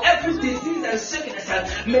from every disease and sickness.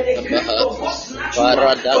 May the grace of God snatch you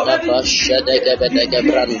from every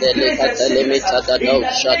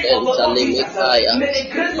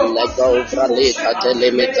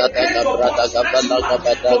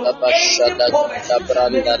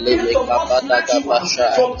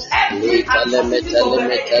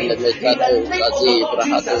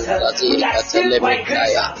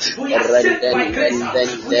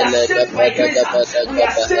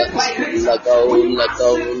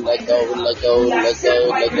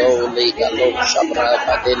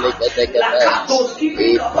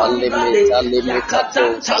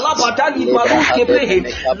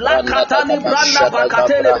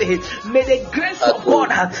May the grace of God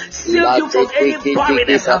save you from any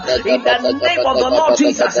barrenness in the name of the Lord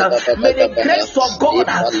Jesus. May the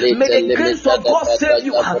grace of God, save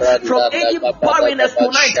you from any barrenness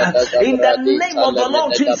tonight in the name of the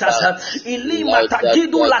Lord Jesus. In the name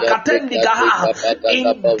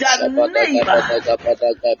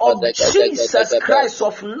of Jesus Christ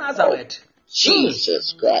of Nazareth.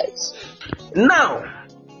 Jesus Christ. Now,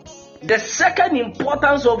 the second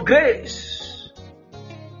importance of grace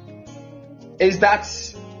is that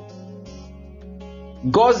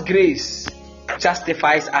God's grace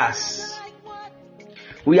justifies us.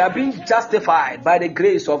 We are being justified by the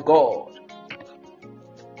grace of God.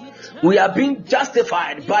 We are being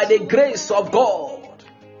justified by the grace of God.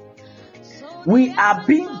 We are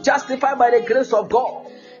being justified by the grace of God.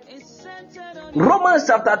 Romans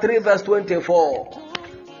chapter 3 verse 24.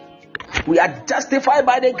 We are justified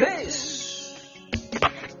by the grace.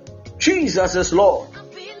 Jesus is Lord.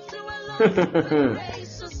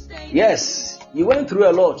 Yes, you went through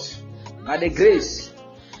a lot by the grace.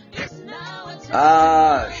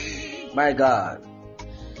 My God.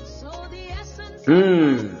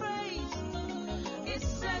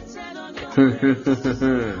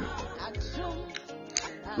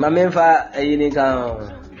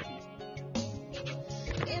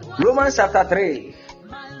 Romans chapter 3.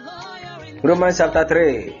 Romans chapter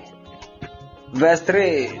 3. Verse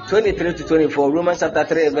 3, 23 to 24. Romans chapter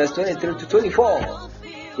 3, verse 23 to 24.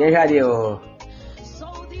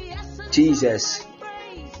 Jesus.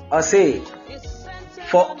 I say,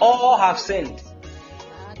 for all have sinned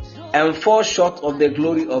and fall short of the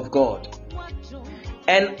glory of God,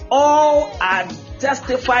 and all are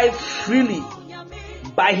justified freely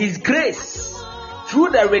by His grace through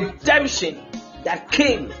the redemption that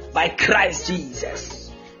came by Christ Jesus.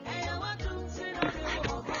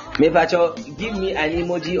 Give me an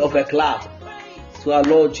emoji of a clap to our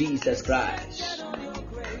Lord Jesus Christ.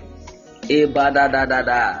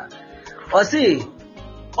 Or see,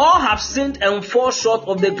 all have sinned and fall short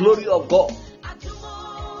of the glory of God,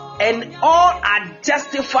 and all are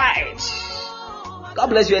justified. God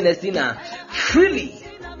bless you, Ernestina. Freely,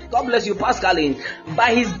 God bless you, Pascaline,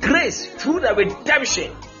 by His grace through the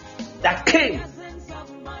redemption that came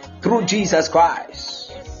through Jesus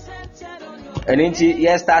Christ. And into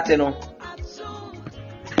yes, starting on.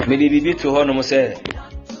 May the be to honor say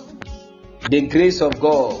the grace of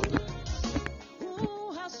God.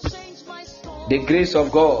 The grace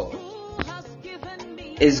of God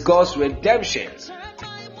is God's redemption.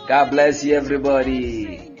 God bless you,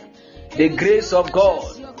 everybody. The grace of God.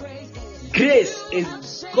 Grace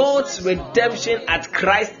is God's redemption at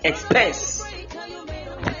Christ's expense.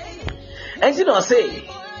 And you know, say,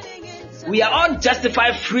 we are all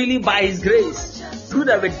justified freely by His grace through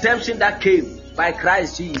the redemption that came by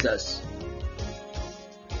Christ Jesus.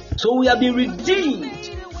 So we have been redeemed.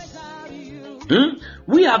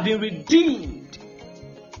 We have been redeemed.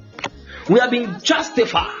 We have been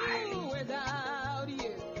justified.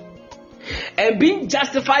 And being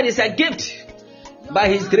justified is a gift by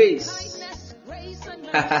His grace.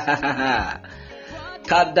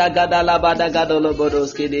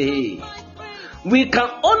 We can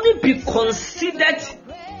only be considered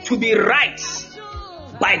to be right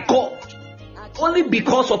by God only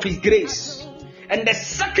because of His grace and the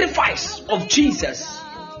sacrifice of Jesus,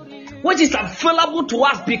 which is available to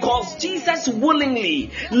us because Jesus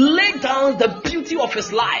willingly laid down the beauty of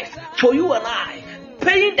His life for you and I,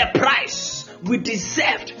 paying the price we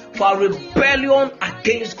deserved for our rebellion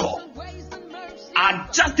against God. Our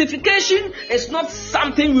justification is not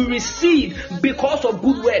something we receive because of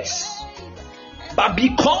good works, but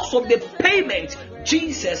because of the payment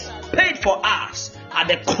Jesus paid for us at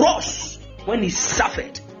the cross when He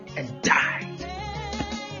suffered and died.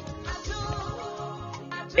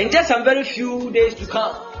 In just some very few days to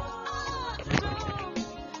come,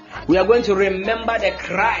 we are going to remember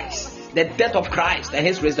the death of Christ and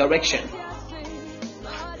His resurrection.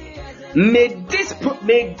 May this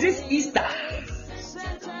Easter,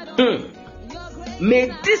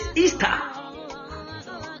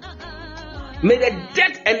 may the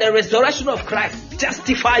death and the resurrection of Christ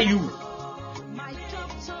justify you.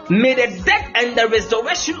 May the death and the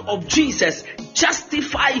resurrection of Jesus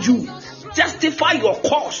justify you. Justify your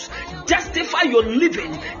cause, justify your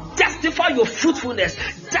living, justify your fruitfulness,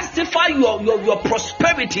 justify your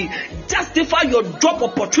prosperity, justify your job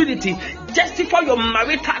opportunity, justify your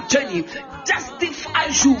marital journey, justify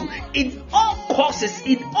you in all courses,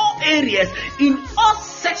 in all areas, in all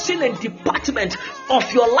sections and departments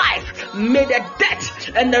of your life. May the death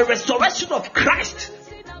and the resurrection of Christ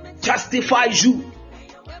justify you.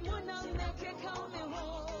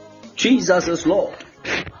 Jesus is Lord.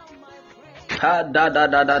 Ha da da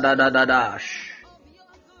da da da da da dash.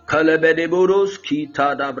 Kalebediburus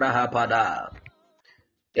kita da brahapada.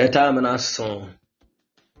 Yatamana song.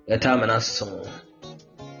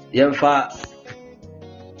 Yemfa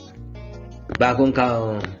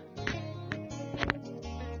Bakunka.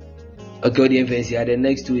 Okay, the infancy are the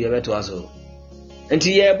next 2 years to us.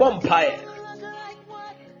 Until you're bonfire.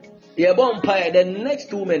 The next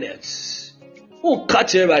 2 minutes. Who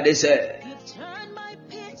catch her by this?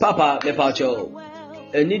 Papa, me pacho,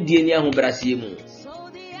 eni dienia hu brasiemu.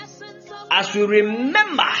 As we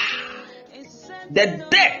remember the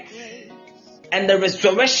death and the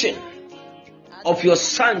resurrection of your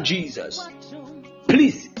Son Jesus,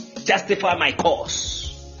 please justify my cause.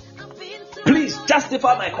 Please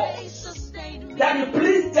justify my cause. Daddy,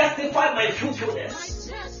 please justify my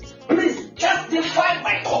fruitfulness. Please justify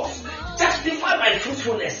my cause. Justify my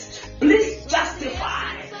fruitfulness. Please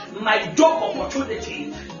justify my job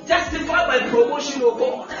opportunity. Justify my promotion, oh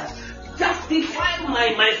God. Justify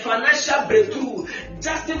my financial breakthrough.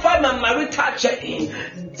 Justify my marital journey.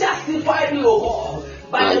 Justify me, oh God,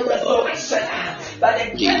 by the resurrection, by the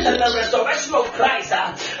death and the resurrection of Christ.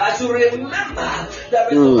 As you remember the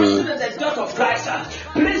resurrection and the death of Christ,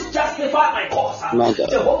 please justify my cause.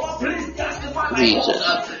 Jehovah, please justify my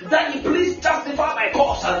cause. Daddy, please justify my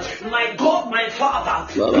cause. My God, my Father,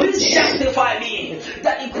 please justify me.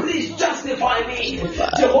 Daddy, please justify me.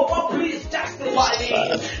 Jehovah, please justify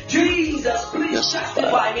me. Jesus, please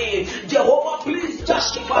justify me. Jehovah, please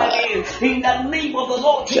justify me. In the name of the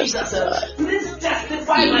Lord Jesus, please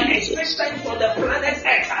justify my existence on the planet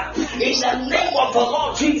Earth. In the name of the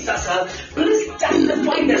Lord Jesus, please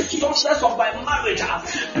justify the success of my marriage.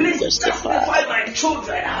 Please justify my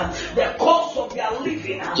children, the cause of their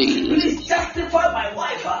living. Please justify my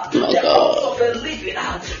wife, the cause of her living.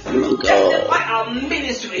 Please justify our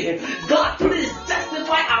ministry. God, please justify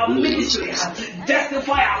justify our ministry,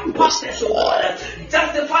 justify our pastors,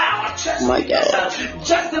 justify our church leaders,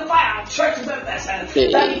 justify our church members. That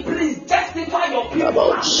please justify your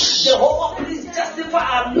people. Jehovah, please justify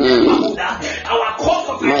our neighborhood, our cause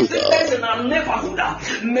of existence in our neighborhood.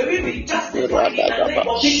 May we be justified in the name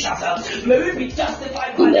of Jesus. May we be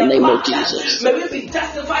justified by the name of Jesus. May we be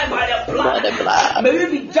justified by the blood. May we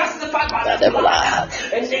be justified by the blood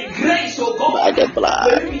and the grace of God. By the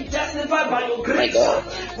blood. May we be justified by your grace.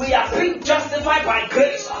 We are being justified by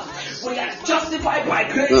grace. We are justified by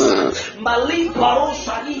grace. Malik Baro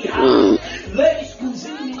Shaniha. Let is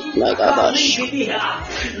Kuzini.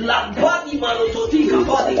 La body malototika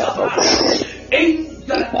body in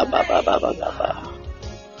the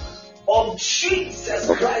of Jesus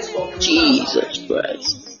Christ of Jesus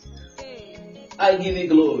Christ. I give you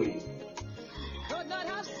glory.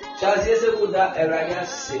 Chasese wuda eradia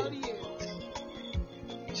se.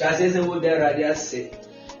 Chasese wuda eradia se.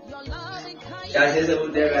 Chasese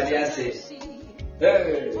wuda eradia se. Hey,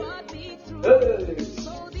 hey.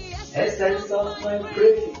 Essence of my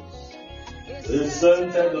praise is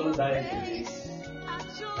centered on thy grace.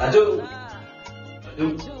 I do.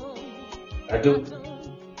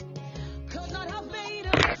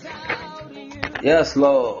 Yes,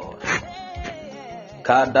 Lord.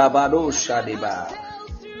 Kadabado Shadiba.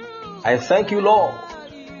 I thank you, Lord.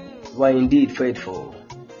 You are indeed faithful.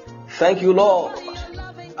 Thank you, Lord.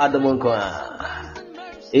 Adamunkwa.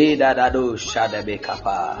 Edadado Shadabe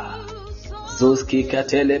Kapa. Zoski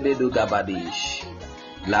Katelebe Gabadish.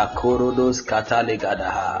 La Korodos Katale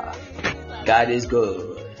Gadaha. God is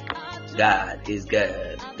good. God is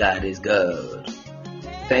good. God is good.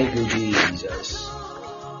 Thank you, Jesus.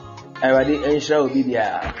 Already Ensha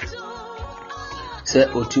Obibia. Se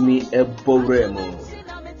Otumi Eboremo.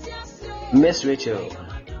 Miss Rachel,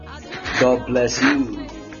 God bless you.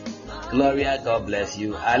 Gloria, God bless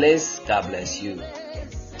you. Alice, God bless you.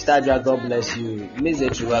 Stadra, God bless you. Miss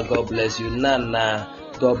Etrua, God bless you. Nana,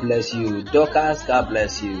 God bless you. Dorcas, God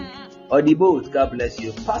bless you. Odibot, God bless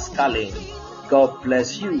you. Pascaline, God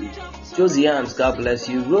bless you. Josiams, God bless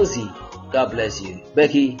you. Rosie, God bless you.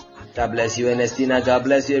 Becky, God bless you. Ernestina, God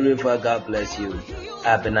bless you. Rifa, God bless you.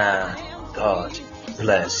 Abner, God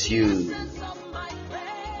bless you.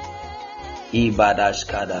 Ibadash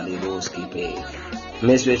Kadaliroskipe.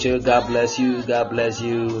 Miss Rachel, God bless you. God bless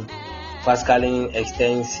you. Pascaline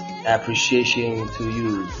extends appreciation to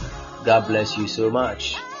you. God bless you so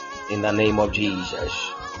much. In the name of Jesus.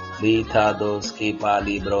 I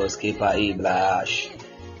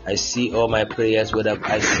see all my prayers with the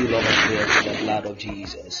blood of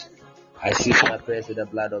Jesus. I seal my prayers with the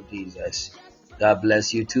blood of Jesus. God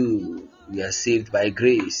bless you too. We are saved by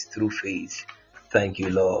grace through faith. Thank you,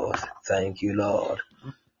 Lord. Thank you, Lord.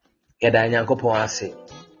 Yada nyankopon ase.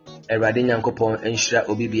 Erade nyankopon enhyira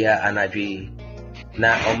obibia anadwe.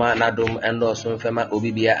 Na oma nadom endoso mfema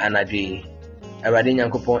obibia anadwe. Erade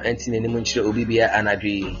nyankopon enti nenim nkyire obibia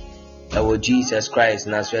anadwe. Ewo Jesus Christ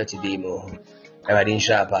Nazareth demo. Erade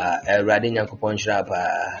nhyira pa. Erade nyankopon nhyira pa.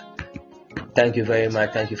 Thank you very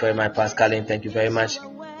much. Thank you very much, Pascaline. Thank you very much.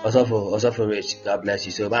 Also for Rich. God bless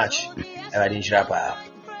you so much. Erade nhyira pa.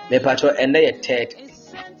 Me patro ende ye third.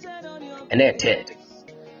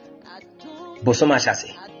 Bosoma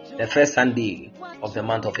Shasi. The first Sunday of the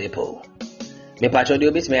month of April. Me patro di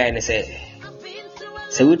obit me ayene se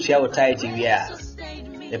wutia wo tight wi a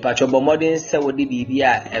me patro bo modern se wo di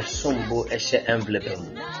bibia esombo ehye envelope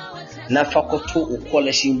mu na fakoto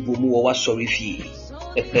ukoleshin bu mu wo wa sorry fie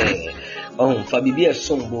fa bibia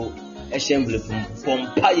esombo ehye envelope mu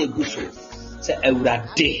pompa ye guso se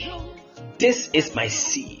awurade, this is my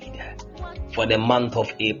seed for the month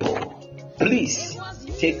of April. Please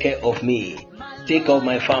take care of me, take care of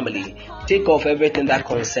my family, take care of everything that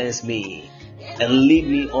concerns me, and lead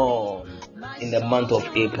me on in the month of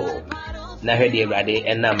April. Na heard the Erade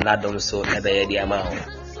and I'm not done so ebe the amount.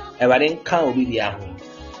 Erade can obibia ho.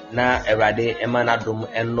 Na Erade emanadum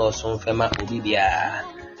and no son fema obibia.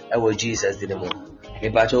 Ewo Jesus did mo. Me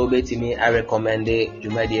bacho obetimi I recommend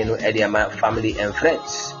Jumadi no ediama family and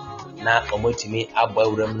friends. Na omotimi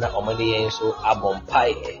abawuram na omani yen so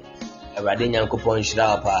abompai. Erade nyankopon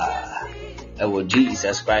hyira pa. Ewo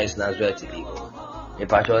Jesus Christ Nazareth demo.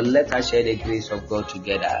 Let us share the grace of God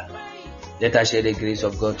together. Let us share the grace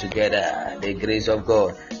of God together. The grace of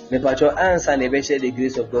God. Answer never share the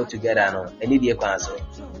grace of God together. No, any be answer.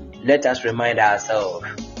 Let us remind ourselves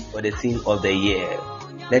for the theme of the year.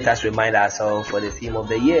 Let us remind ourselves for the theme of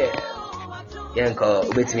the year.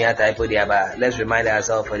 Let's remind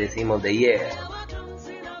ourselves for the theme of the year.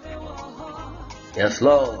 Yes,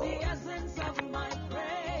 Lord.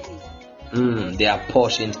 They are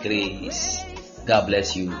portioned grace. God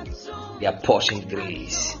bless you. Their portion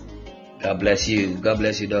grace. God bless you. God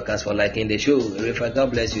bless you, Dorcas, for liking the show. Rifa,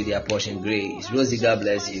 God bless you. Their portion grace. Rosie, God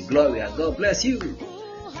bless you. Gloria, God bless you.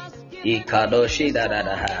 Ikado shida da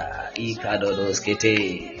da ha. Ikado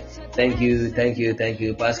doskete. Thank you.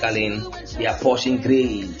 Pascaline. Their portion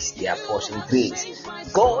grace. Their portion grace.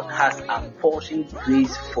 God has a portion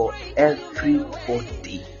grace for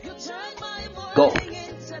everybody. God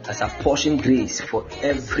has a portion grace for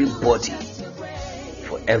everybody.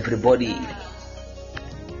 For everybody.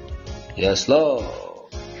 Yes, Lord.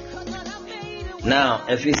 Now,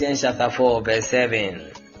 Ephesians chapter 4, verse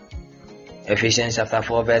 7. Ephesians chapter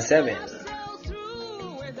 4, verse 7.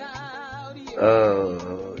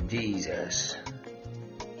 Oh, Jesus.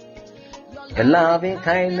 Your loving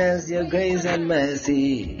kindness, your grace and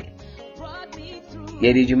mercy.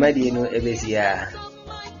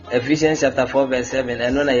 Ephesians chapter 4, verse 7.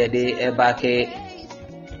 And on a day, back in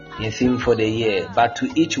theme for the year. But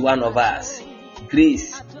to each one of us,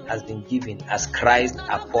 grace has been given as Christ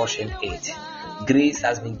apportioned it. Grace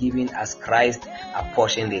has been given as Christ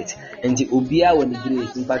apportioned it. And the Obia when the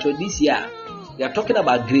grace. In fact, this year, we are talking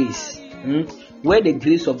about grace. Where the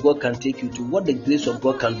grace of God can take you to, what the grace of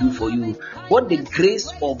God can do for you, what the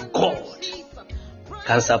grace of God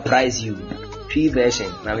can surprise you. Three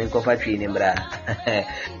version.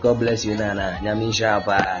 God bless you, Nana. Nyamisha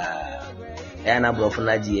pa. Ana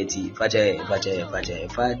brofuna GT. Fache.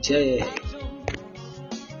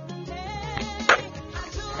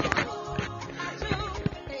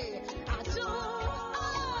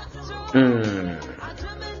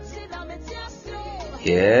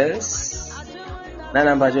 Yes.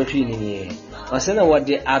 Nana bajo tree ni. Wasena what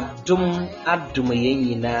the adum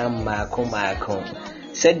yena mako.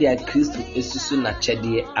 Said the Christ esusu na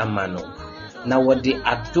chede amano. Na what the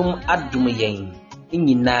adum yen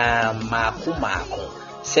inyina mako.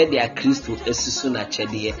 Said the Christ esusu na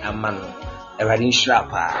chede amano. Eradin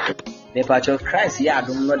shrapa. Me pacho Christ ya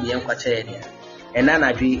adum no de yankwa chede. And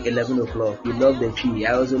Nana 11 o'clock. You love the tree.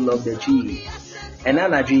 I also love the tree. And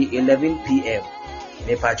Nana 11 p.m.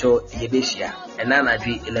 Me pacho yebeshia. And Nana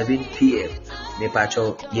 11 p.m. Me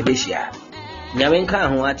pacho yebeshia. Nyamenka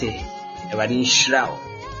huate. Eradin shroud.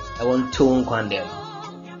 I want to condemn.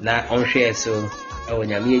 Na on share so.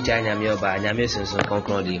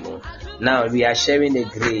 Now we are sharing the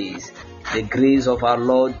grace of our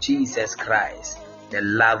Lord Jesus Christ, the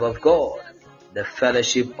love of God, the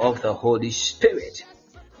fellowship of the Holy Spirit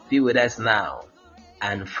be with us now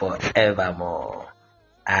and forevermore.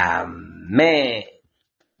 Amen.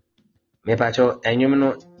 Me pacho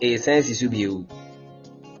enyumno e sense su biu.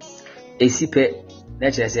 Esipe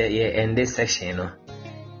na chere say ye end this section no.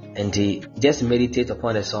 And just meditate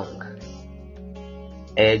upon the song.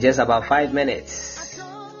 Just about 5 minutes.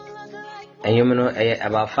 And you know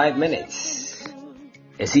about 5 minutes.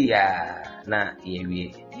 See ya na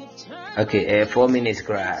ye. Okay, 4 minutes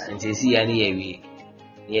cry and see ya ni ye.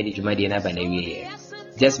 Near the Jumadi na ba na ye.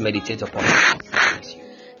 Just meditate upon it.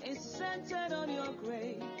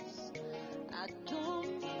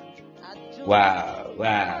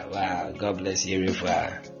 Wow. God bless you,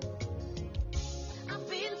 Rifa. I've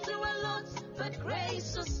been through a lot, but grace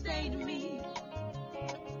sustained me.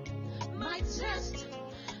 My test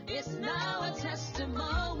is now a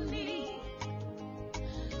testimony.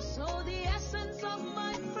 So the essence of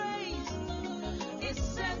my praise is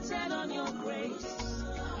centered on your grace.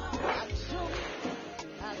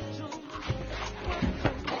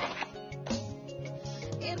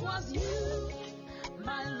 It was you,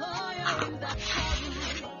 my lawyer in that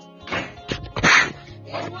courtroom.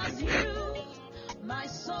 It was you, my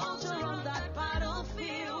soldier on that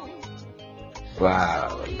battlefield.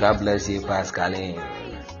 Wow, God bless you, Pascaline.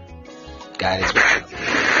 God is with you.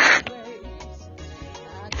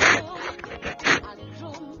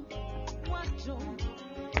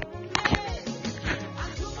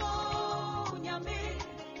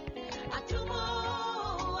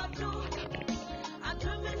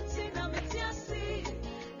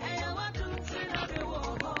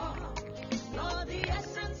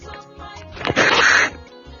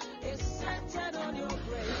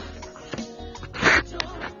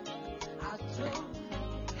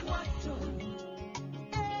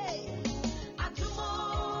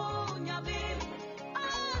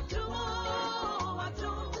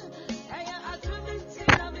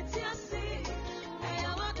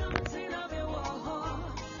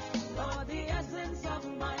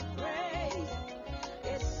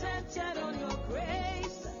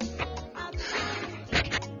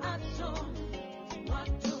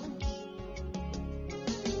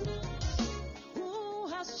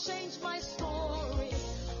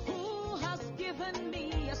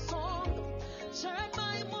 turn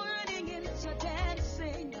my mourning into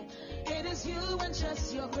dancing. It is you and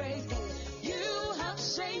just your grace. You have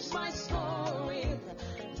changed my story.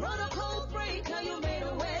 Protocol breaker, you made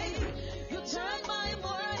a way. You turned my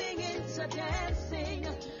mourning into dancing.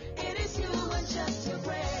 It is you and just your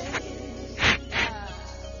grace.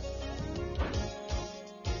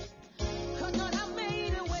 Could not have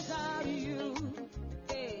made it without you.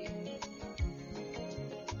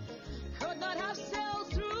 Could not have sailed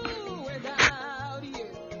through without you.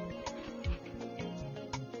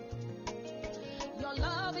 Your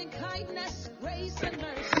loving kindness, grace, and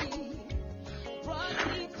mercy brought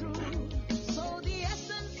me through. So the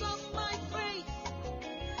essence of my faith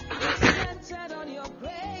is centered on your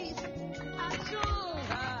grace.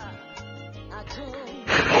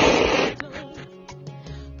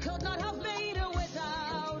 Could not have made it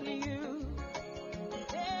without you.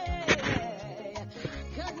 Hey,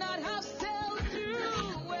 could not have sailed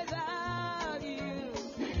through without you.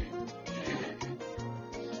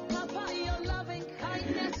 Papa, your loving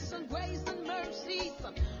kindness and grace and mercy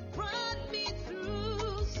brought me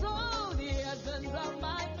through. So the essence of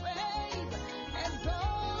my faith is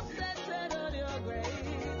all centered on your grace.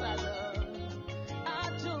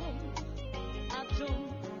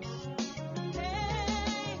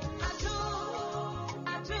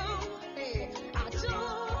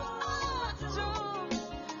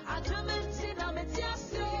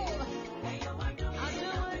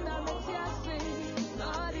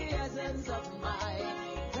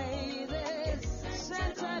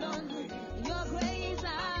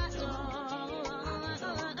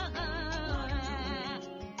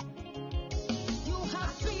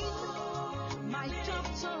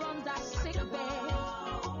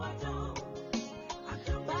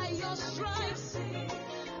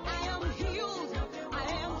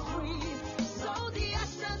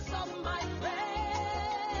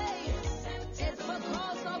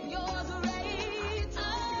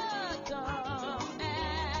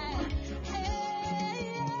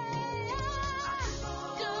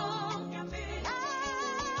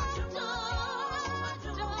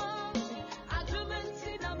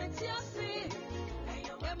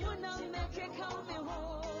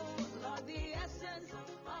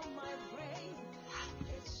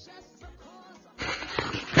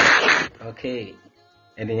 Okay,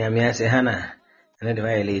 and the Yamia say Hannah, and the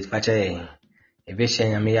way late Pache, a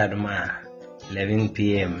vision Yamia 11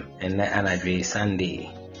 p.m. and Anadre Sunday,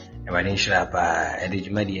 and I didn't show up at the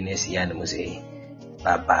Jumadi and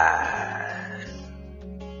Bye bye.